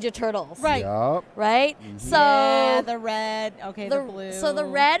 Ninja Turtles. Right. Yup. Right? So yeah, the red. Okay, the blue. So the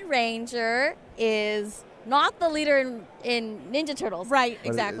Red Ranger is not the leader in Ninja Turtles. Right. But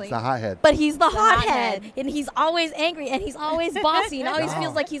Exactly. It's a hothead. But he's the hothead. hothead, and he's always angry, and he's always bossy, and always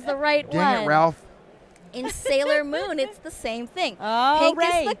feels like he's the right one. Dang it, Ralph. In Sailor Moon, it's the same thing. Oh, Pink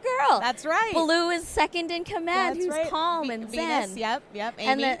right. is the girl. That's right. Blue is second in command, That's who's right. calm and Venus, zen. Yep. Amy.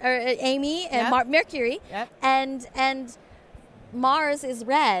 And then, Amy and Yep. Mercury. Yep. And Mars is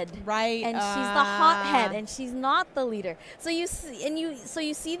red. Right. And she's the hothead, and she's not the leader. So you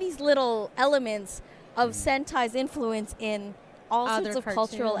see these little elements of Sentai's influence in all other sorts of cartoons.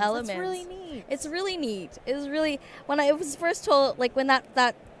 cultural elements. That's really neat. It's really neat. It was really, when I was first told, like when that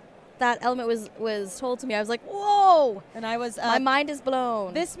element was told to me, I was like, whoa! And I was My mind is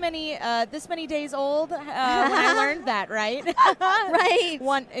blown. this many days old when I learned that, right? Right.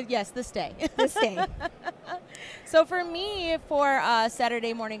 Yes, this day. This day. So for me, for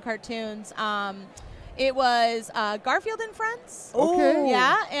Saturday morning cartoons, it was Garfield and Friends. Okay.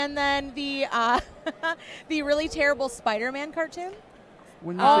 Yeah, and then the the really terrible Spider-Man cartoon.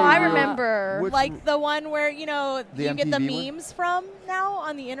 When you Oh, say I real- remember. which- Like the one where, you The get the MTV one? memes from now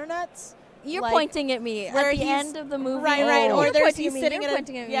on the internet. You're Like, pointing at me where at the he's- end of the movie. Right, right. Oh. Or You're there's pointing he's at me. sitting You're at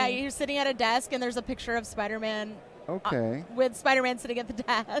pointing at me. yeah, you're sitting at a desk and there's a picture of Spider-Man Okay. with Spider-Man sitting at the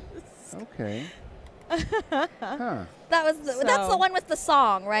desk. Okay. Huh. That's So- the one with the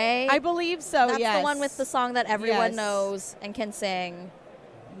song, right? I believe so. That's yes. the one with the song that everyone Yes. knows and can sing.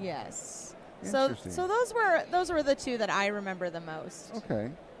 Yes. So Interesting. those were the two that I remember the most. Okay.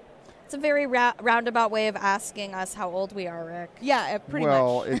 It's a very roundabout way of asking us how old we are, Rick. Yeah, pretty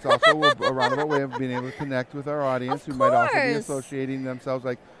well, much. it's also a roundabout way of being able to connect with our audience Of who might also be course. associating themselves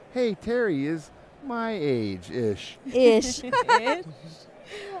like, hey, Terry is my age-ish. Ish.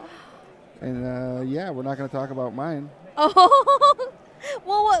 And yeah, we're not going to talk about mine. Oh.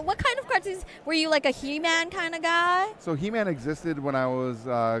 Well, what kind of cartoons? Were you like a He-Man kind of guy? So He-Man existed when I was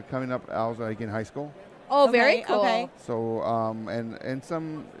coming up. I was like in high school. Oh, Okay, very cool. okay. So and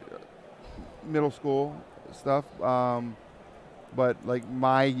some middle school stuff. But like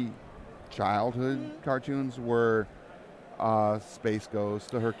my childhood cartoons were Space Ghost,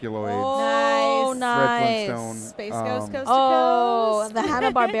 the Herculoids, Oh, Nice. nice. Red Flintstone, Space Ghost Coast Oh, to the Coast. a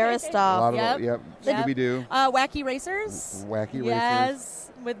Hanna-Barbera lot stuff. of Yep. yep, Yep. Scooby Doo, Wacky Racers. Wacky Racers,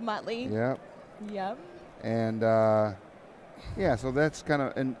 Yes, with Muttley. yep, Yep. and yeah. So that's kind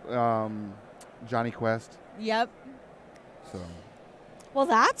of and Johnny Quest. Yep. So Well,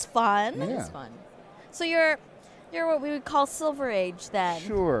 that's fun. That Yeah. is fun. So you're what we would call Silver Age then.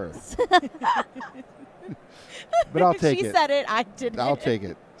 sure, but I'll take she it. said it. I didn't. I'll take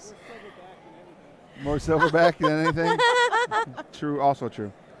it. More silverback than anything. True, also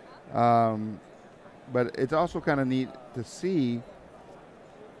true. But it's also kind of neat to see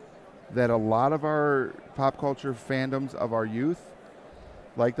that a lot of our pop culture fandoms of our youth,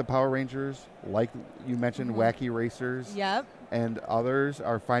 like the Power Rangers, like you mentioned, Wacky Racers, Yep. and others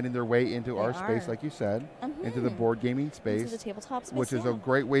are finding their way into They our space, are. like you said, into the Mhm. board gaming Into space, the tabletop space, which is yeah. a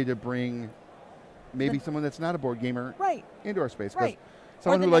great way to bring maybe someone that's not a board gamer Right. into our space. 'Cause Right.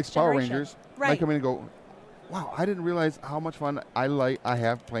 someone the who likes next Power generation. Rangers Right. might come in and go, wow, I didn't realize how much fun I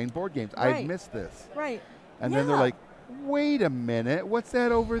have playing board games. I Right. missed this. Right. And then they're Yeah. like, wait a minute, what's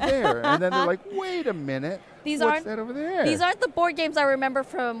that over there? And then they're like, wait a minute, These what's aren't that over there? These aren't the board games I remember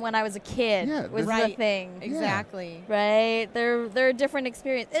from when I was a kid. Yeah, was this- the Right. thing. Exactly. Right? They're a different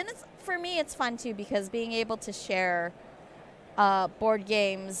experience, and it's for me. It's fun too because being able to share board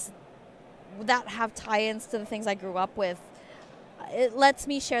games that have tie-ins to the things I grew up with, it lets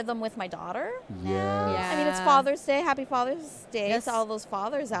me share them with my daughter. Yes. Yeah. I mean, it's Father's Day. Happy Father's Day Yes. to all those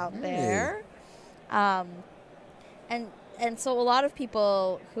fathers out Hey. there. And so a lot of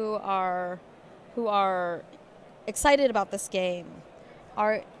people who are excited about this game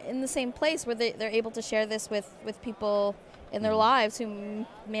are in the same place where they're able to share this with people in their lives who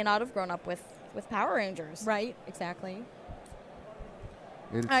may not have grown up with Power Rangers. Right. Exactly.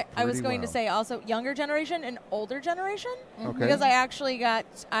 It's I was pretty going to wild. say also younger generation and older generation Okay. because I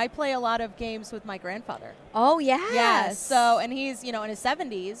play a lot of games with my grandfather. Oh yes. Yeah. So and he's in his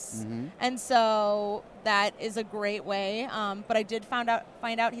 70s, Mhm. and so that is a great way. But I did find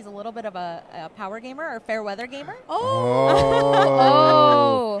out he's a little bit of a power gamer or fair weather gamer. Oh.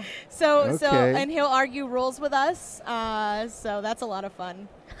 So Okay. and he'll argue rules with us. So that's a lot of fun.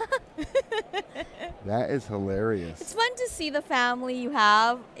 That is hilarious. It's fun to see the family you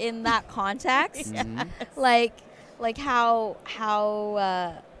have in that context. Mhm. like how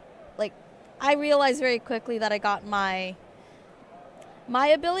like I realized very quickly that I got my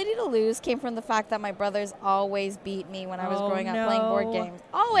ability to lose came from the fact that my brothers always beat me when I was Oh, growing up playing board no. games.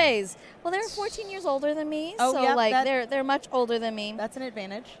 Always. Well, they're 14 years older than me, Oh, so yeah, like that- they're much older than me. That's an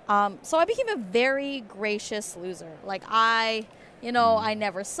advantage. So I became a very gracious loser. Like I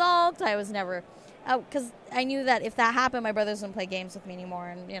never sulked. I was never because I knew that if that happened, my brothers wouldn't play games with me anymore,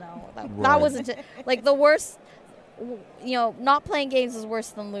 and that Right. wasn't like the worst. Not playing games is worse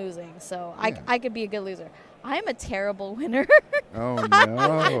than losing. So Yeah. I could be a good loser. I'm a terrible winner Oh no!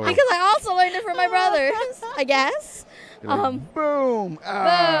 because I also learned it from my brothers, I guess. You're like, boom!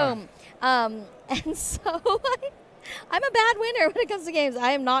 Ah. Boom. And so I'm a bad winner when it comes to games.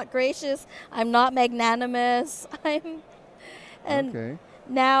 I am not gracious. I'm not magnanimous. Okay.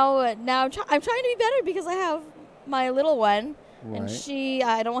 Now I'm trying to be better because I have my little one, and Right.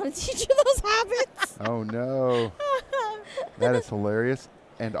 I don't want to teach her those habits. Oh no! That is hilarious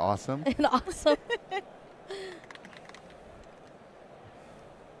and awesome. And awesome.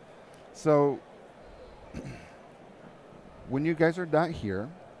 So, when you guys are not here,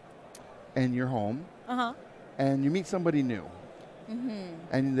 and you're home, Uh-huh. and you meet somebody new,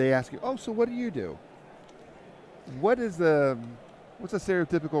 and they ask you, "Oh, so what do you do?" What's the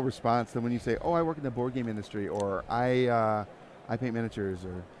stereotypical response to when you say, "Oh, I work in the board game industry," or I paint miniatures,"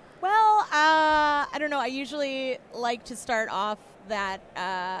 or Well, I don't know. I usually like to start off that,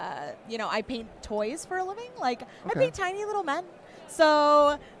 I paint toys for a living. Like, I Okay. paint tiny little men.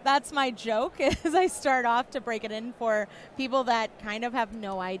 So that's my joke is I start off to break it in for people that kind of have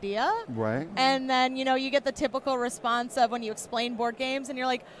no idea. right? And then, you get the typical response of when you explain board games and you're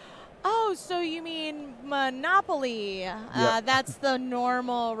like, oh, so you mean Monopoly? Yeah. That's the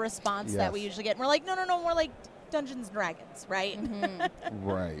normal response that we Yes. usually get. And we're like, no, more like Dungeons and Dragons, right?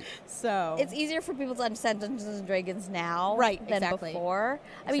 Right. So It's easier for people to understand Dungeons and Dragons now Right, than exactly. before.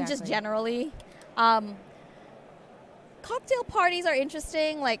 I mean, just Exactly. generally. Cocktail parties are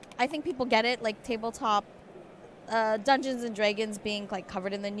interesting. Like, I think people get it. Like, tabletop Dungeons and Dragons being like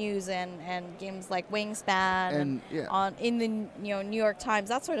covered in the news and games like Wingspan And yeah, in the New York Times,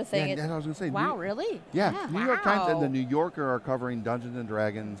 that sort of thing. yeah, that's what I was gonna say. wow, really? Yeah, Yeah. New York Times and the Wow. New Yorker are covering Dungeons and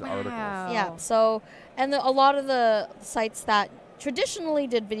Dragons articles. Wow. Yeah. So, and a lot of the sites that traditionally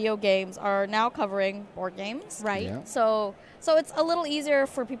did video games are now covering board games. Right. Yeah. So it's a little easier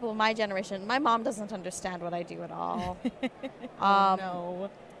for people of my generation. My mom doesn't understand what I do at all. No.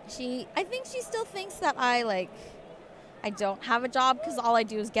 I think she still thinks that I don't have a job because all I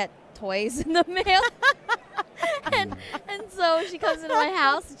do is get toys in the mail. and so she comes into my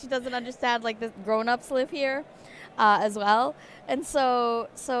house and she doesn't understand like the grown-ups live here as well. And so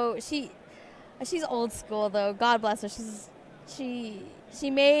she's old school though. God bless her. She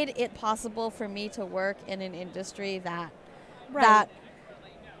made it possible for me to work in an industry that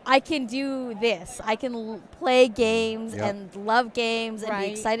I can do this. I can play games Yep. and love games and be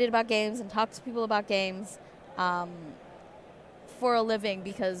Right. excited about games and talk to people about games for a living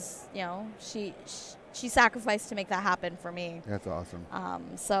because she sacrificed to make that happen for me. That's awesome.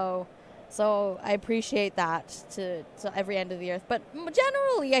 So I appreciate that to every end of the earth. But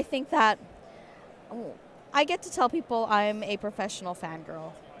generally, I think that I get to tell people I'm a professional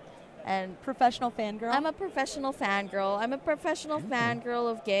fangirl. And Professional fangirl. I'm a professional fangirl. I'm a professional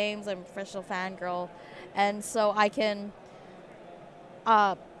fangirl of games. I'm a professional fangirl. And so I can,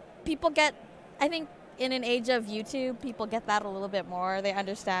 people get, I think in an age of YouTube, people get that a little bit more. They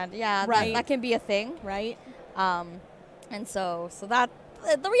understand, Right. that can be a thing. right. And so that,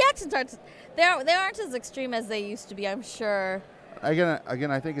 the reactions aren't, they aren't as extreme as they used to be, I'm sure.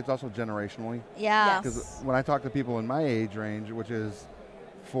 Again, I think it's also generationally. Yeah. Yes. Because when I talk to people in my age range, which is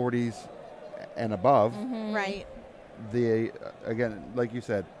 40s and above, Right. they again, like you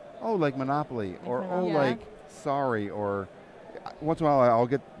said, oh, like Monopoly, or oh, Yeah. like Sorry, or once in a while I'll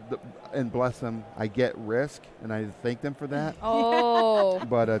get and bless them, I get Risk, and I thank them for that. Oh.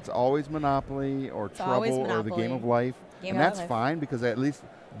 But it's always Monopoly or always Trouble or the Game Monopoly. of Life, Game and of that's Life. fine because at least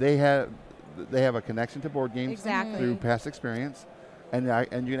they have a connection to board games Exactly. through past experience, and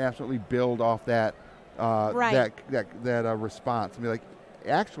you can absolutely build off that Right. that response and be like,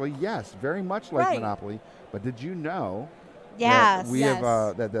 actually, yes, very much like Right. Monopoly. But did you know Yes. that we yes.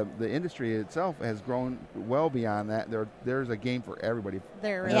 have that the industry itself has grown well beyond that? There's a game for everybody.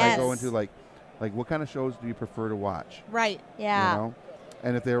 There And is. then I go Yes. into like what kind of shows do you prefer to watch? Right. Yeah. You know?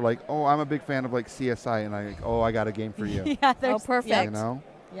 And if they're like, oh, I'm a big fan of like CSI, and I got a game for you. Yeah. There's, perfect. You know?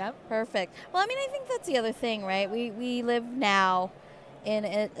 Yep. Perfect. Well, I mean, I think that's the other thing, right? We live now in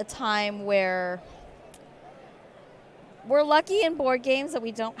a time where we're lucky in board games that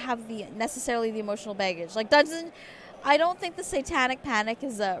we don't have necessarily the emotional baggage. Like I don't think the Satanic Panic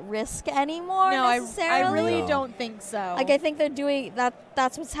is a risk anymore. No, necessarily. I really No. don't think so. Like I think they're doing that.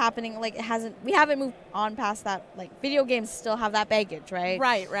 That's what's happening. Like we haven't moved on past that. Like video games still have that baggage, right?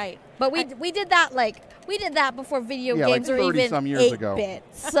 Right. But we did that before video Yeah, like games were 30 even some years 8 ago. bit.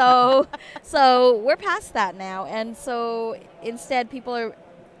 So we're past that now, and so instead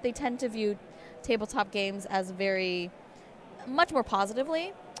they tend to view tabletop games as much more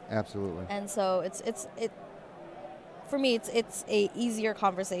positively. Absolutely. And so for me, it's a easier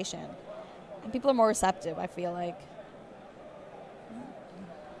conversation. And people are more receptive, I feel like.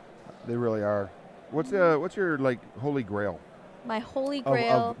 They really are. What's your like holy grail My holy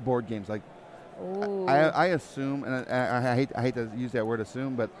grail of board games? Like, Ooh. I assume, and I hate to use that word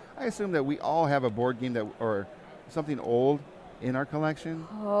assume, but I assume that we all have a board game that or something old in our collection,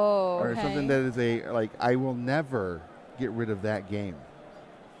 or something that is I will never get rid of that game,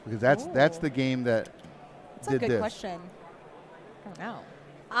 because that's the game that That's did a good this. question. I don't know.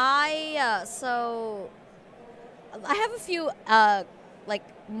 So I have a few like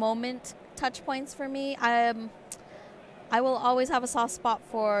moment touch points for me. I will always have a soft spot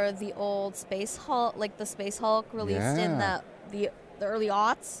for the old Space Hulk, like the Space Hulk released in the early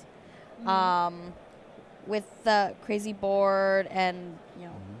aughts, with the crazy board, and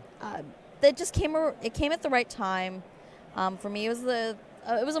that just came at the right time. For me, it was a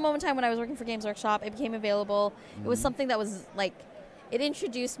moment in time when I was working for Games Workshop. It became available. It was something that was like, it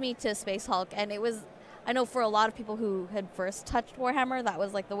introduced me to Space Hulk, and it was, I know for a lot of people who had first touched Warhammer, that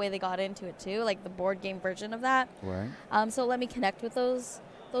was like the way they got into it too, like the board game version of that. Right. So let me connect with those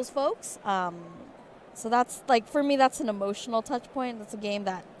folks. So that's like, for me, that's an emotional touch point. That's a game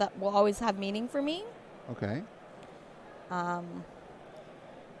that will always have meaning for me. Okay. And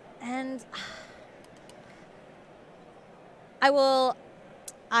I also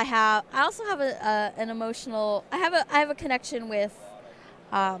have an emotional. I have a connection with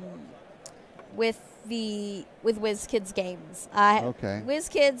WizKids games. Okay.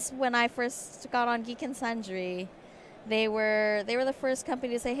 WizKids, when I first got on Geek and Sundry, they were the first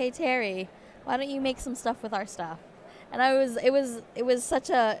company to say, "Hey Terry, why don't you make some stuff with our stuff?" And it was such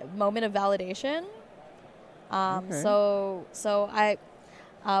a moment of validation. So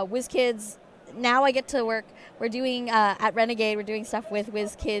WizKids. Now I get to work. We're doing at Renegade. We're doing stuff with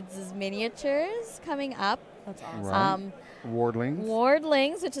WizKids' miniatures coming up. That's awesome. Right.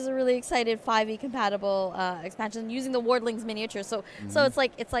 Wardlings, which is a really excited 5e compatible expansion using the Wardlings miniatures. So it's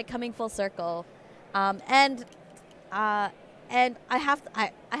like coming full circle, and I have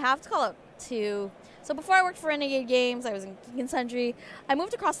to call out to. So before I worked for Renegade Games, I was in Geek and Sundry. I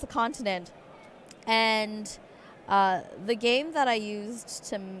moved across the continent, and the game that I used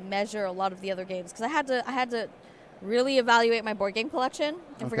to measure a lot of the other games, because I had to really evaluate my board game collection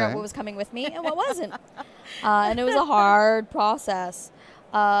and figure out what was coming with me and what wasn't. And it was a hard process.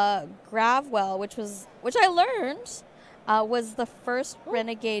 Gravwell, which I learned was the first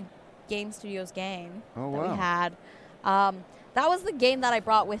Renegade Game Studios game that we had. That was the game that I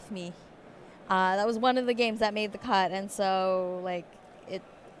brought with me. That was one of the games that made the cut, and so it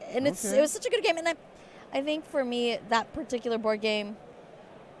was such a good game. And I think for me, that particular board game,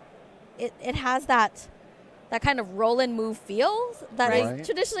 it has that kind of roll and move feel that is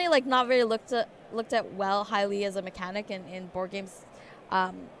traditionally not very looked at highly as a mechanic in board games,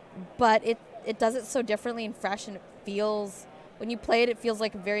 but it does it so differently and fresh, and it feels, when you play it, it feels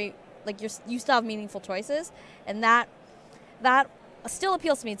like you still have meaningful choices, and that still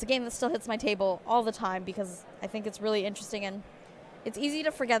appeals to me. It's a game that still hits my table all the time because I think it's really interesting, and it's easy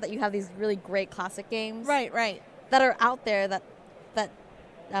to forget that you have these really great classic games, right, that are out there that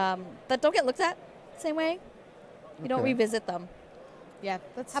don't get looked at the same way. You don't revisit them. Yeah,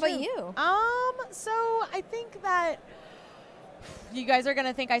 that's How true. about you? So I think that you guys are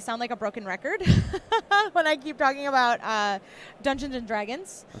gonna think I sound like a broken record when I keep talking about Dungeons and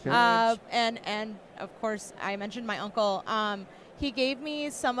Dragons. Okay. And of course I mentioned my uncle. He gave me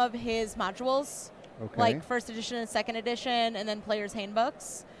some of his modules, like first edition and second edition, and then players'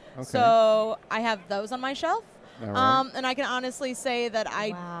 handbooks. Okay. So I have those on my shelf. All right. And I can honestly say that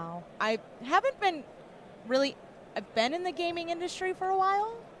I haven't been really. I've been in the gaming industry for a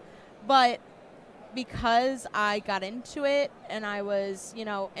while, but because I got into it and I was,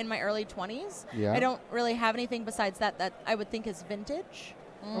 in my early 20s, I don't really have anything besides that I would think is vintage.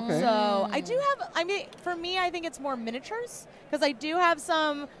 Okay. So I do have, for me, I think it's more miniatures, because I do have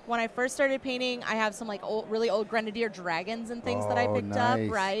some, when I first started painting, I have some really old Grenadier dragons and things that I picked up,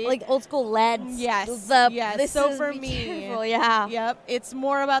 right? Like old school leads. Yes. This so is for me, beautiful, yeah. Yep. It's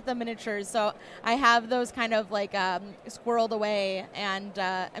more about the miniatures. So I have those kind of squirreled away, and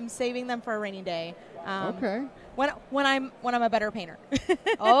I'm saving them for a rainy day. When I'm a better painter.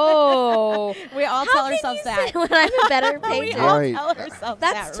 Oh. We all tell ourselves that. When I'm a better painter. We all tell ourselves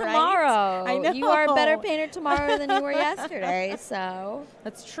That's that, tomorrow. Right? I know. You are a better painter tomorrow than you were yesterday, so.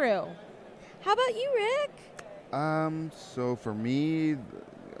 That's true. How about you, Rick? So for me,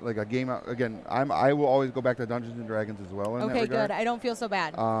 like a game, again, I will always go back to Dungeons and Dragons as well in that regard. Good. I don't feel so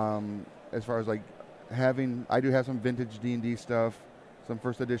bad. as far as like I do have some vintage D&D stuff, some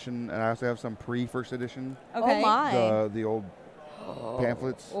first edition, and I also have some pre-first edition. Okay. Oh my. The old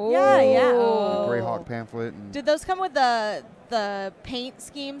pamphlets. Yeah, yeah. The Oh. Greyhawk pamphlet. And Did those come with the paint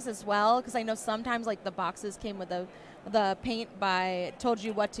schemes as well? Because I know sometimes like the boxes came with the paint told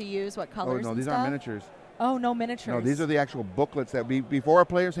you what to use, what oh colors. no, and these stuff? aren't miniatures. Oh, no miniatures. No, these are the actual booklets that before a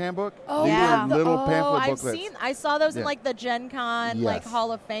player's handbook. Oh, these yeah. are little pamphlet booklets. I saw those in Yeah. like the Gen Con, like Yes.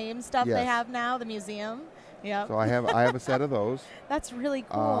 Hall of Fame stuff they Yes. have now, the museum. Yeah. So I have a set of those. That's really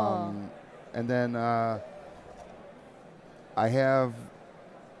cool. And then I have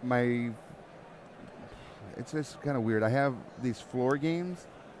it's just kind of weird. I have these floor games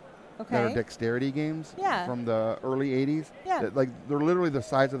that are Okay. dexterity games Yeah. from the early 80s. Yeah. That, like they're literally the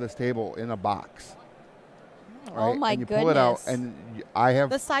size of this table in a box. Oh right? my and you pull it out, goodness. and I have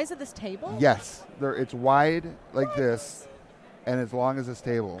The size of this table? yes, it's wide like this, and as long as this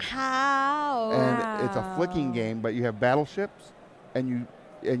table. How? And it's a flicking Wow. game, but you have battleships, and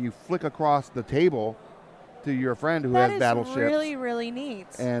you flick across the table to your friend who That has is battleships. really, really neat.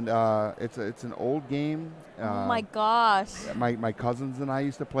 And it's an old game. Oh my gosh. My cousins and I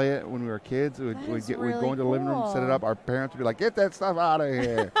used to play it when we were kids. We'd is go really into the living room, set it cool. up. Our parents would be like, "Get that stuff out of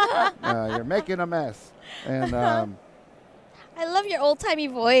here! You're making a mess." And I love your old timey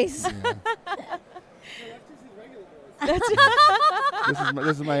voice.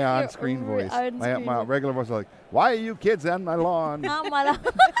 this is my on-screen Your voice. on-screen My voice. regular voice is like, "Why are you kids on my lawn?" Not my love.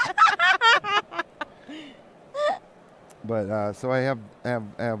 But so I have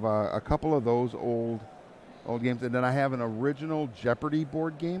a couple of those old games, and then I have an original Jeopardy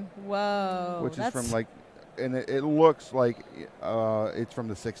board game, Whoa. which is that's- from like, and it looks like it's from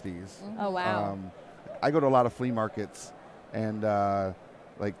the 60s. Oh, wow. I go to a lot of flea markets and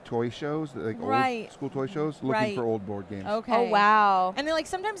like toy shows, like Right. old school toy shows, looking Right. for old board games. Okay. Oh wow. And then like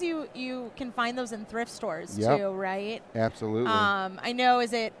sometimes you can find those in thrift stores Yep. too, right? Absolutely. I know.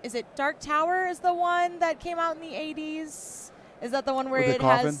 Is it Dark Tower is the one that came out in the 80s? Is that the one where With the it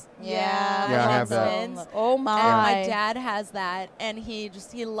coffin? has Yeah, Yeah, I and have it that. spins? Oh my. And my dad has that, and he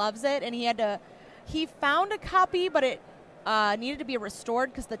loves it, and he found a copy, but it needed to be restored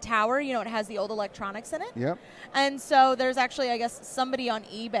because the tower, it has the old electronics in it. Yep. And so there's actually, I guess, somebody on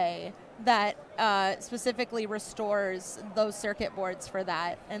eBay that specifically restores those circuit boards for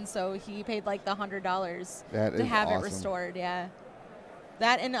that. And so he paid like the $100 That to is have awesome. it restored. Yeah.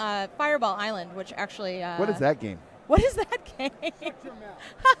 That and Fireball Island, which actually. What is that game? What is that game?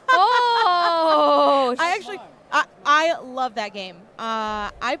 Oh. I love that game.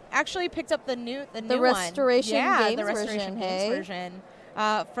 I actually picked up the new The one. Restoration Yeah, Games the Restoration version, Games hey? version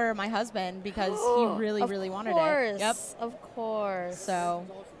for my husband because he really, really wanted it. Yep. Of course. So.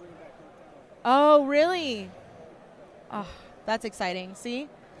 Oh, really? Oh, that's exciting. See?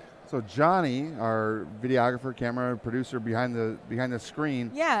 So Johnny, our videographer, camera producer behind the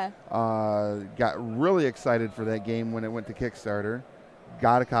screen, Yeah. got really excited for that game when it went to Kickstarter.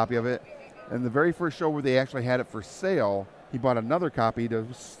 Got a copy of it, and the very first show where they actually had it for sale, he bought another copy to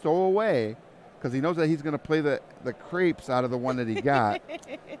stow away because he knows that he's going to play the crepes out of the one that he got,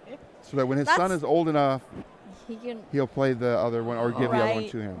 so that when his son is old enough, he'll play the other one or give the other one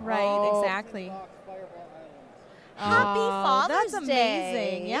to him. Right. Oh. Exactly. Happy Father's That's Day.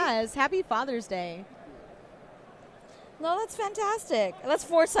 amazing. Yes. Happy Father's Day. No, that's fantastic. That's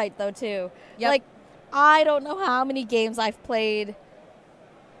foresight, though, too. Yep. Like, I don't know how many games I've played.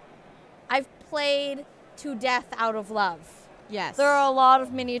 I've played to death out of love. Yes. There are a lot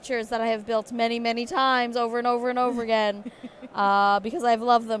of miniatures that I have built many, many times over and over and over again because I've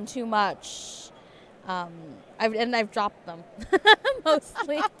loved them too much. I've dropped them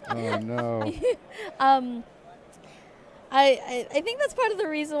mostly. Oh no! I think that's part of the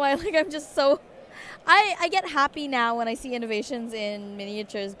reason why I'm just so I get happy now when I see innovations in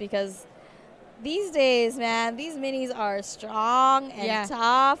miniatures because these days, man, these minis are strong and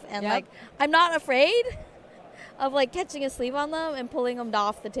tough and I'm not afraid of catching a sleeve on them and pulling them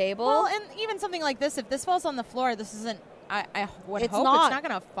off the table. Well, and even something like this, if this falls on the floor, this isn't. I would It's hope not. it's not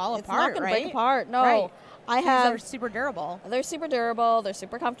going to fall it's apart. not going right? to break apart. No, Right. they're They're super durable. They're super durable. They're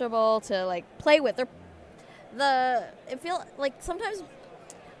super comfortable to play with. Sometimes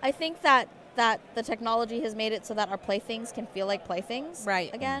I think that the technology has made it so that our playthings can feel like playthings.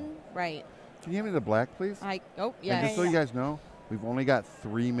 Right. Again. Right. Can you hand me the black, please? And And just so you guys know, we've only got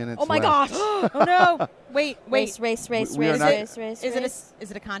 3 minutes. Oh my left. gosh! Oh no! Wait. Race. We are Race.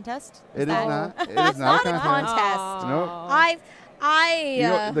 Is it a contest? It is No. not. It is It's not not a a contest. contest. No. You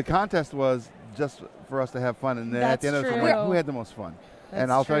know, the contest was just for us to have fun, and then at the end of That's it, true. who had the most fun? That's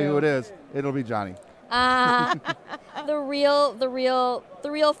And I'll tell you who it true. is. It'll be Johnny. The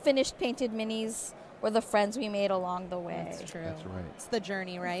real finished painted minis were the friends we made along the way. That's true. That's right. It's the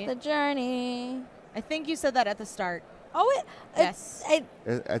journey, right? The journey. I think you said that at the start. Oh, Yes.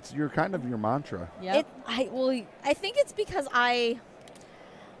 It's your kind of your mantra. Yep. I think it's because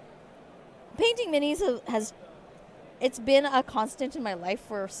painting minis has it's been a constant in my life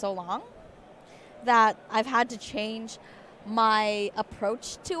for so long that I've had to change my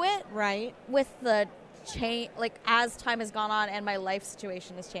approach to it Right. with the change, like as time has gone on and my life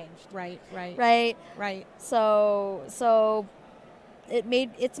situation has changed. Right. Right. So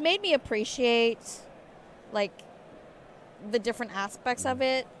it's made me appreciate like the different aspects of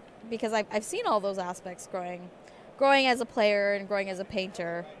it, because I've seen all those aspects growing as a player and growing as a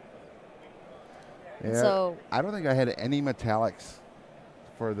painter. Yeah, So I don't think I had any metallics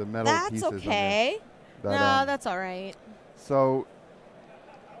for the metal pieces. that's okay. But, No, that's all right. so,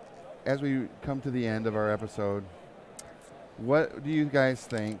 as we come to the end of our episode, what do you guys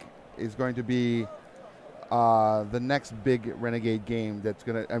think is going to be the next big Renegade game that's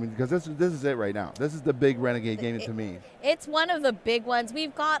going to, I mean, because this is it right now. This is the big Renegade game to me. It's one of the big ones.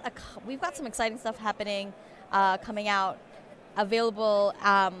 We've got some exciting stuff happening, coming out, available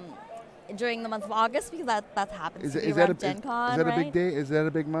during the month of August, because that happens to be around Gen Con, is that right? a big day? Is that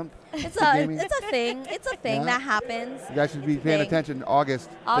a big month? It's for gaming? a thing. It's a thing Yeah. that happens. You guys should be paying attention. August,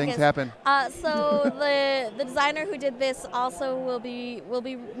 things happen. So the designer who did this also will be.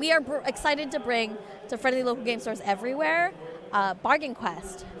 We are excited to bring to friendly local game stores everywhere. Bargain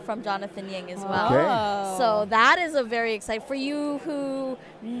Quest from Jonathan Ying as well. Okay. So that is a very exciting for you who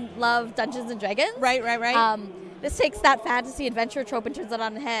love Dungeons and Dragons. Right. This takes that fantasy adventure trope and turns it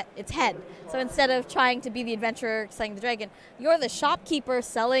on its head. So instead of trying to be the adventurer selling the dragon, you're the shopkeeper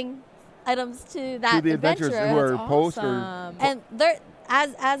selling items to that To the adventurers who are That's post or awesome. and they're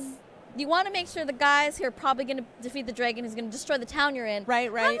as you want to make sure the guys who are probably going to defeat the dragon who's going to destroy the town you're in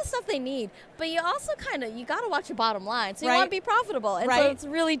Right. have the stuff they need. But you also you got to watch your bottom line. So you Right. want to be profitable. And so Right. it's a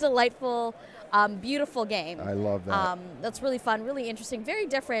really delightful, beautiful game. I love that. That's really fun, really interesting, very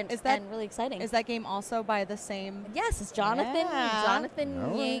different, and really exciting. Is that game also by the same? Yes, it's Jonathan. Yeah. Jonathan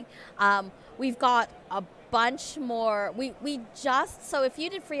All Ying. We've got a bunch more. We just so if you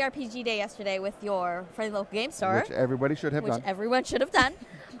did free RPG day yesterday with your friendly local game store, Which everybody should have which done. everyone should have done,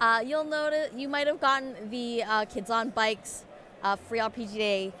 you'll notice you might have gotten the Kids on Bikes free RPG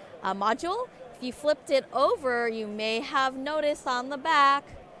day module. If you flipped it over, you may have noticed on the back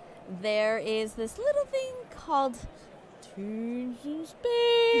there is this little thing called Tunes in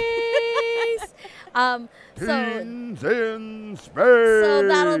Space. Teens in space. So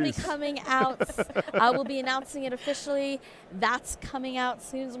that'll be coming out. We'll be announcing it officially. That's coming out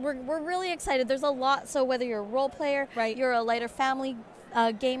soon. We're really excited. There's a lot. So whether you're a role player, Right. you're a lighter family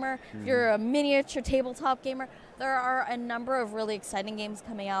gamer, you're a miniature tabletop gamer, there are a number of really exciting games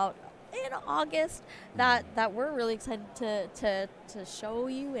coming out in August that we're really excited to show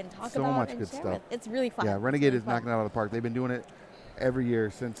you and talk So about much and good share stuff. with. It's really fun. Yeah, It's Renegade really is fun. knocking it out of the park. They've been doing it every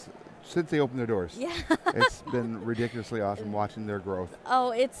year since they opened their doors. Yeah. It's been ridiculously awesome watching their growth.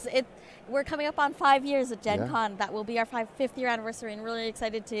 Oh, we're coming up on 5 years at Gen Yeah. Con. That will be our 5th year anniversary, and really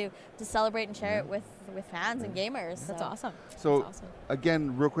excited to celebrate and share it with fans and gamers. That's so. awesome. So That's awesome.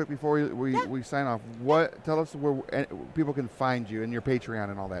 again, real quick before we sign off, tell us where people can find you and your Patreon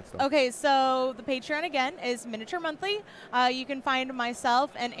and all that stuff. Okay, so the Patreon again is Miniature Monthly. You can find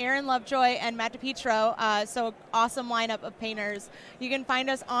myself and Aaron Lovejoy and Matt DiPietro. So awesome lineup of painters. You can find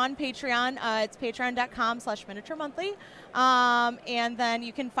us on Patreon. It's patreon.com/Miniature Monthly. And then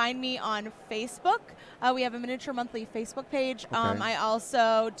you can find me on Facebook. We have a Miniature Monthly Facebook page. Okay. I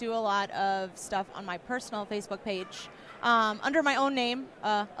also do a lot of stuff on my personal Facebook page under my own name,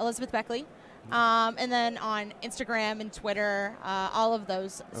 Elizabeth Beckley. And then on Instagram and Twitter, all of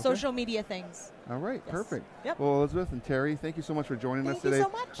those social media things. All right, Yes. perfect. Yep. Well, Elizabeth and Terry, thank you so much for joining us Thank you today. so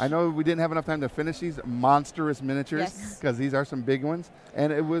much. I know we didn't have enough time to finish these monstrous miniatures Yes. because these are some big ones,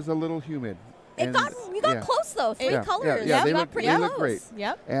 and it was a little humid. We And- got yeah. close though. Three Yeah, colors. yeah, we they got look- pretty they close. look great.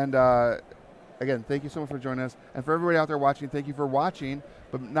 Yep. And again, thank you so much for joining us. And for everybody out there watching, thank you for watching.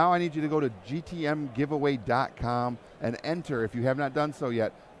 But now I need you to go to gtmgiveaway.com and enter, if you have not done so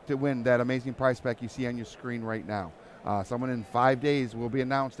yet, to win that amazing prize pack you see on your screen right now. Someone in 5 days will be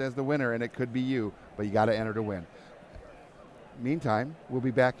announced as the winner, and it could be you, but you got to enter to win. Meantime, we'll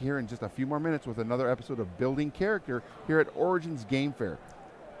be back here in just a few more minutes with another episode of Building Character here at Origins Game Fair.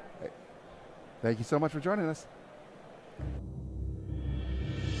 Thank you so much for joining us.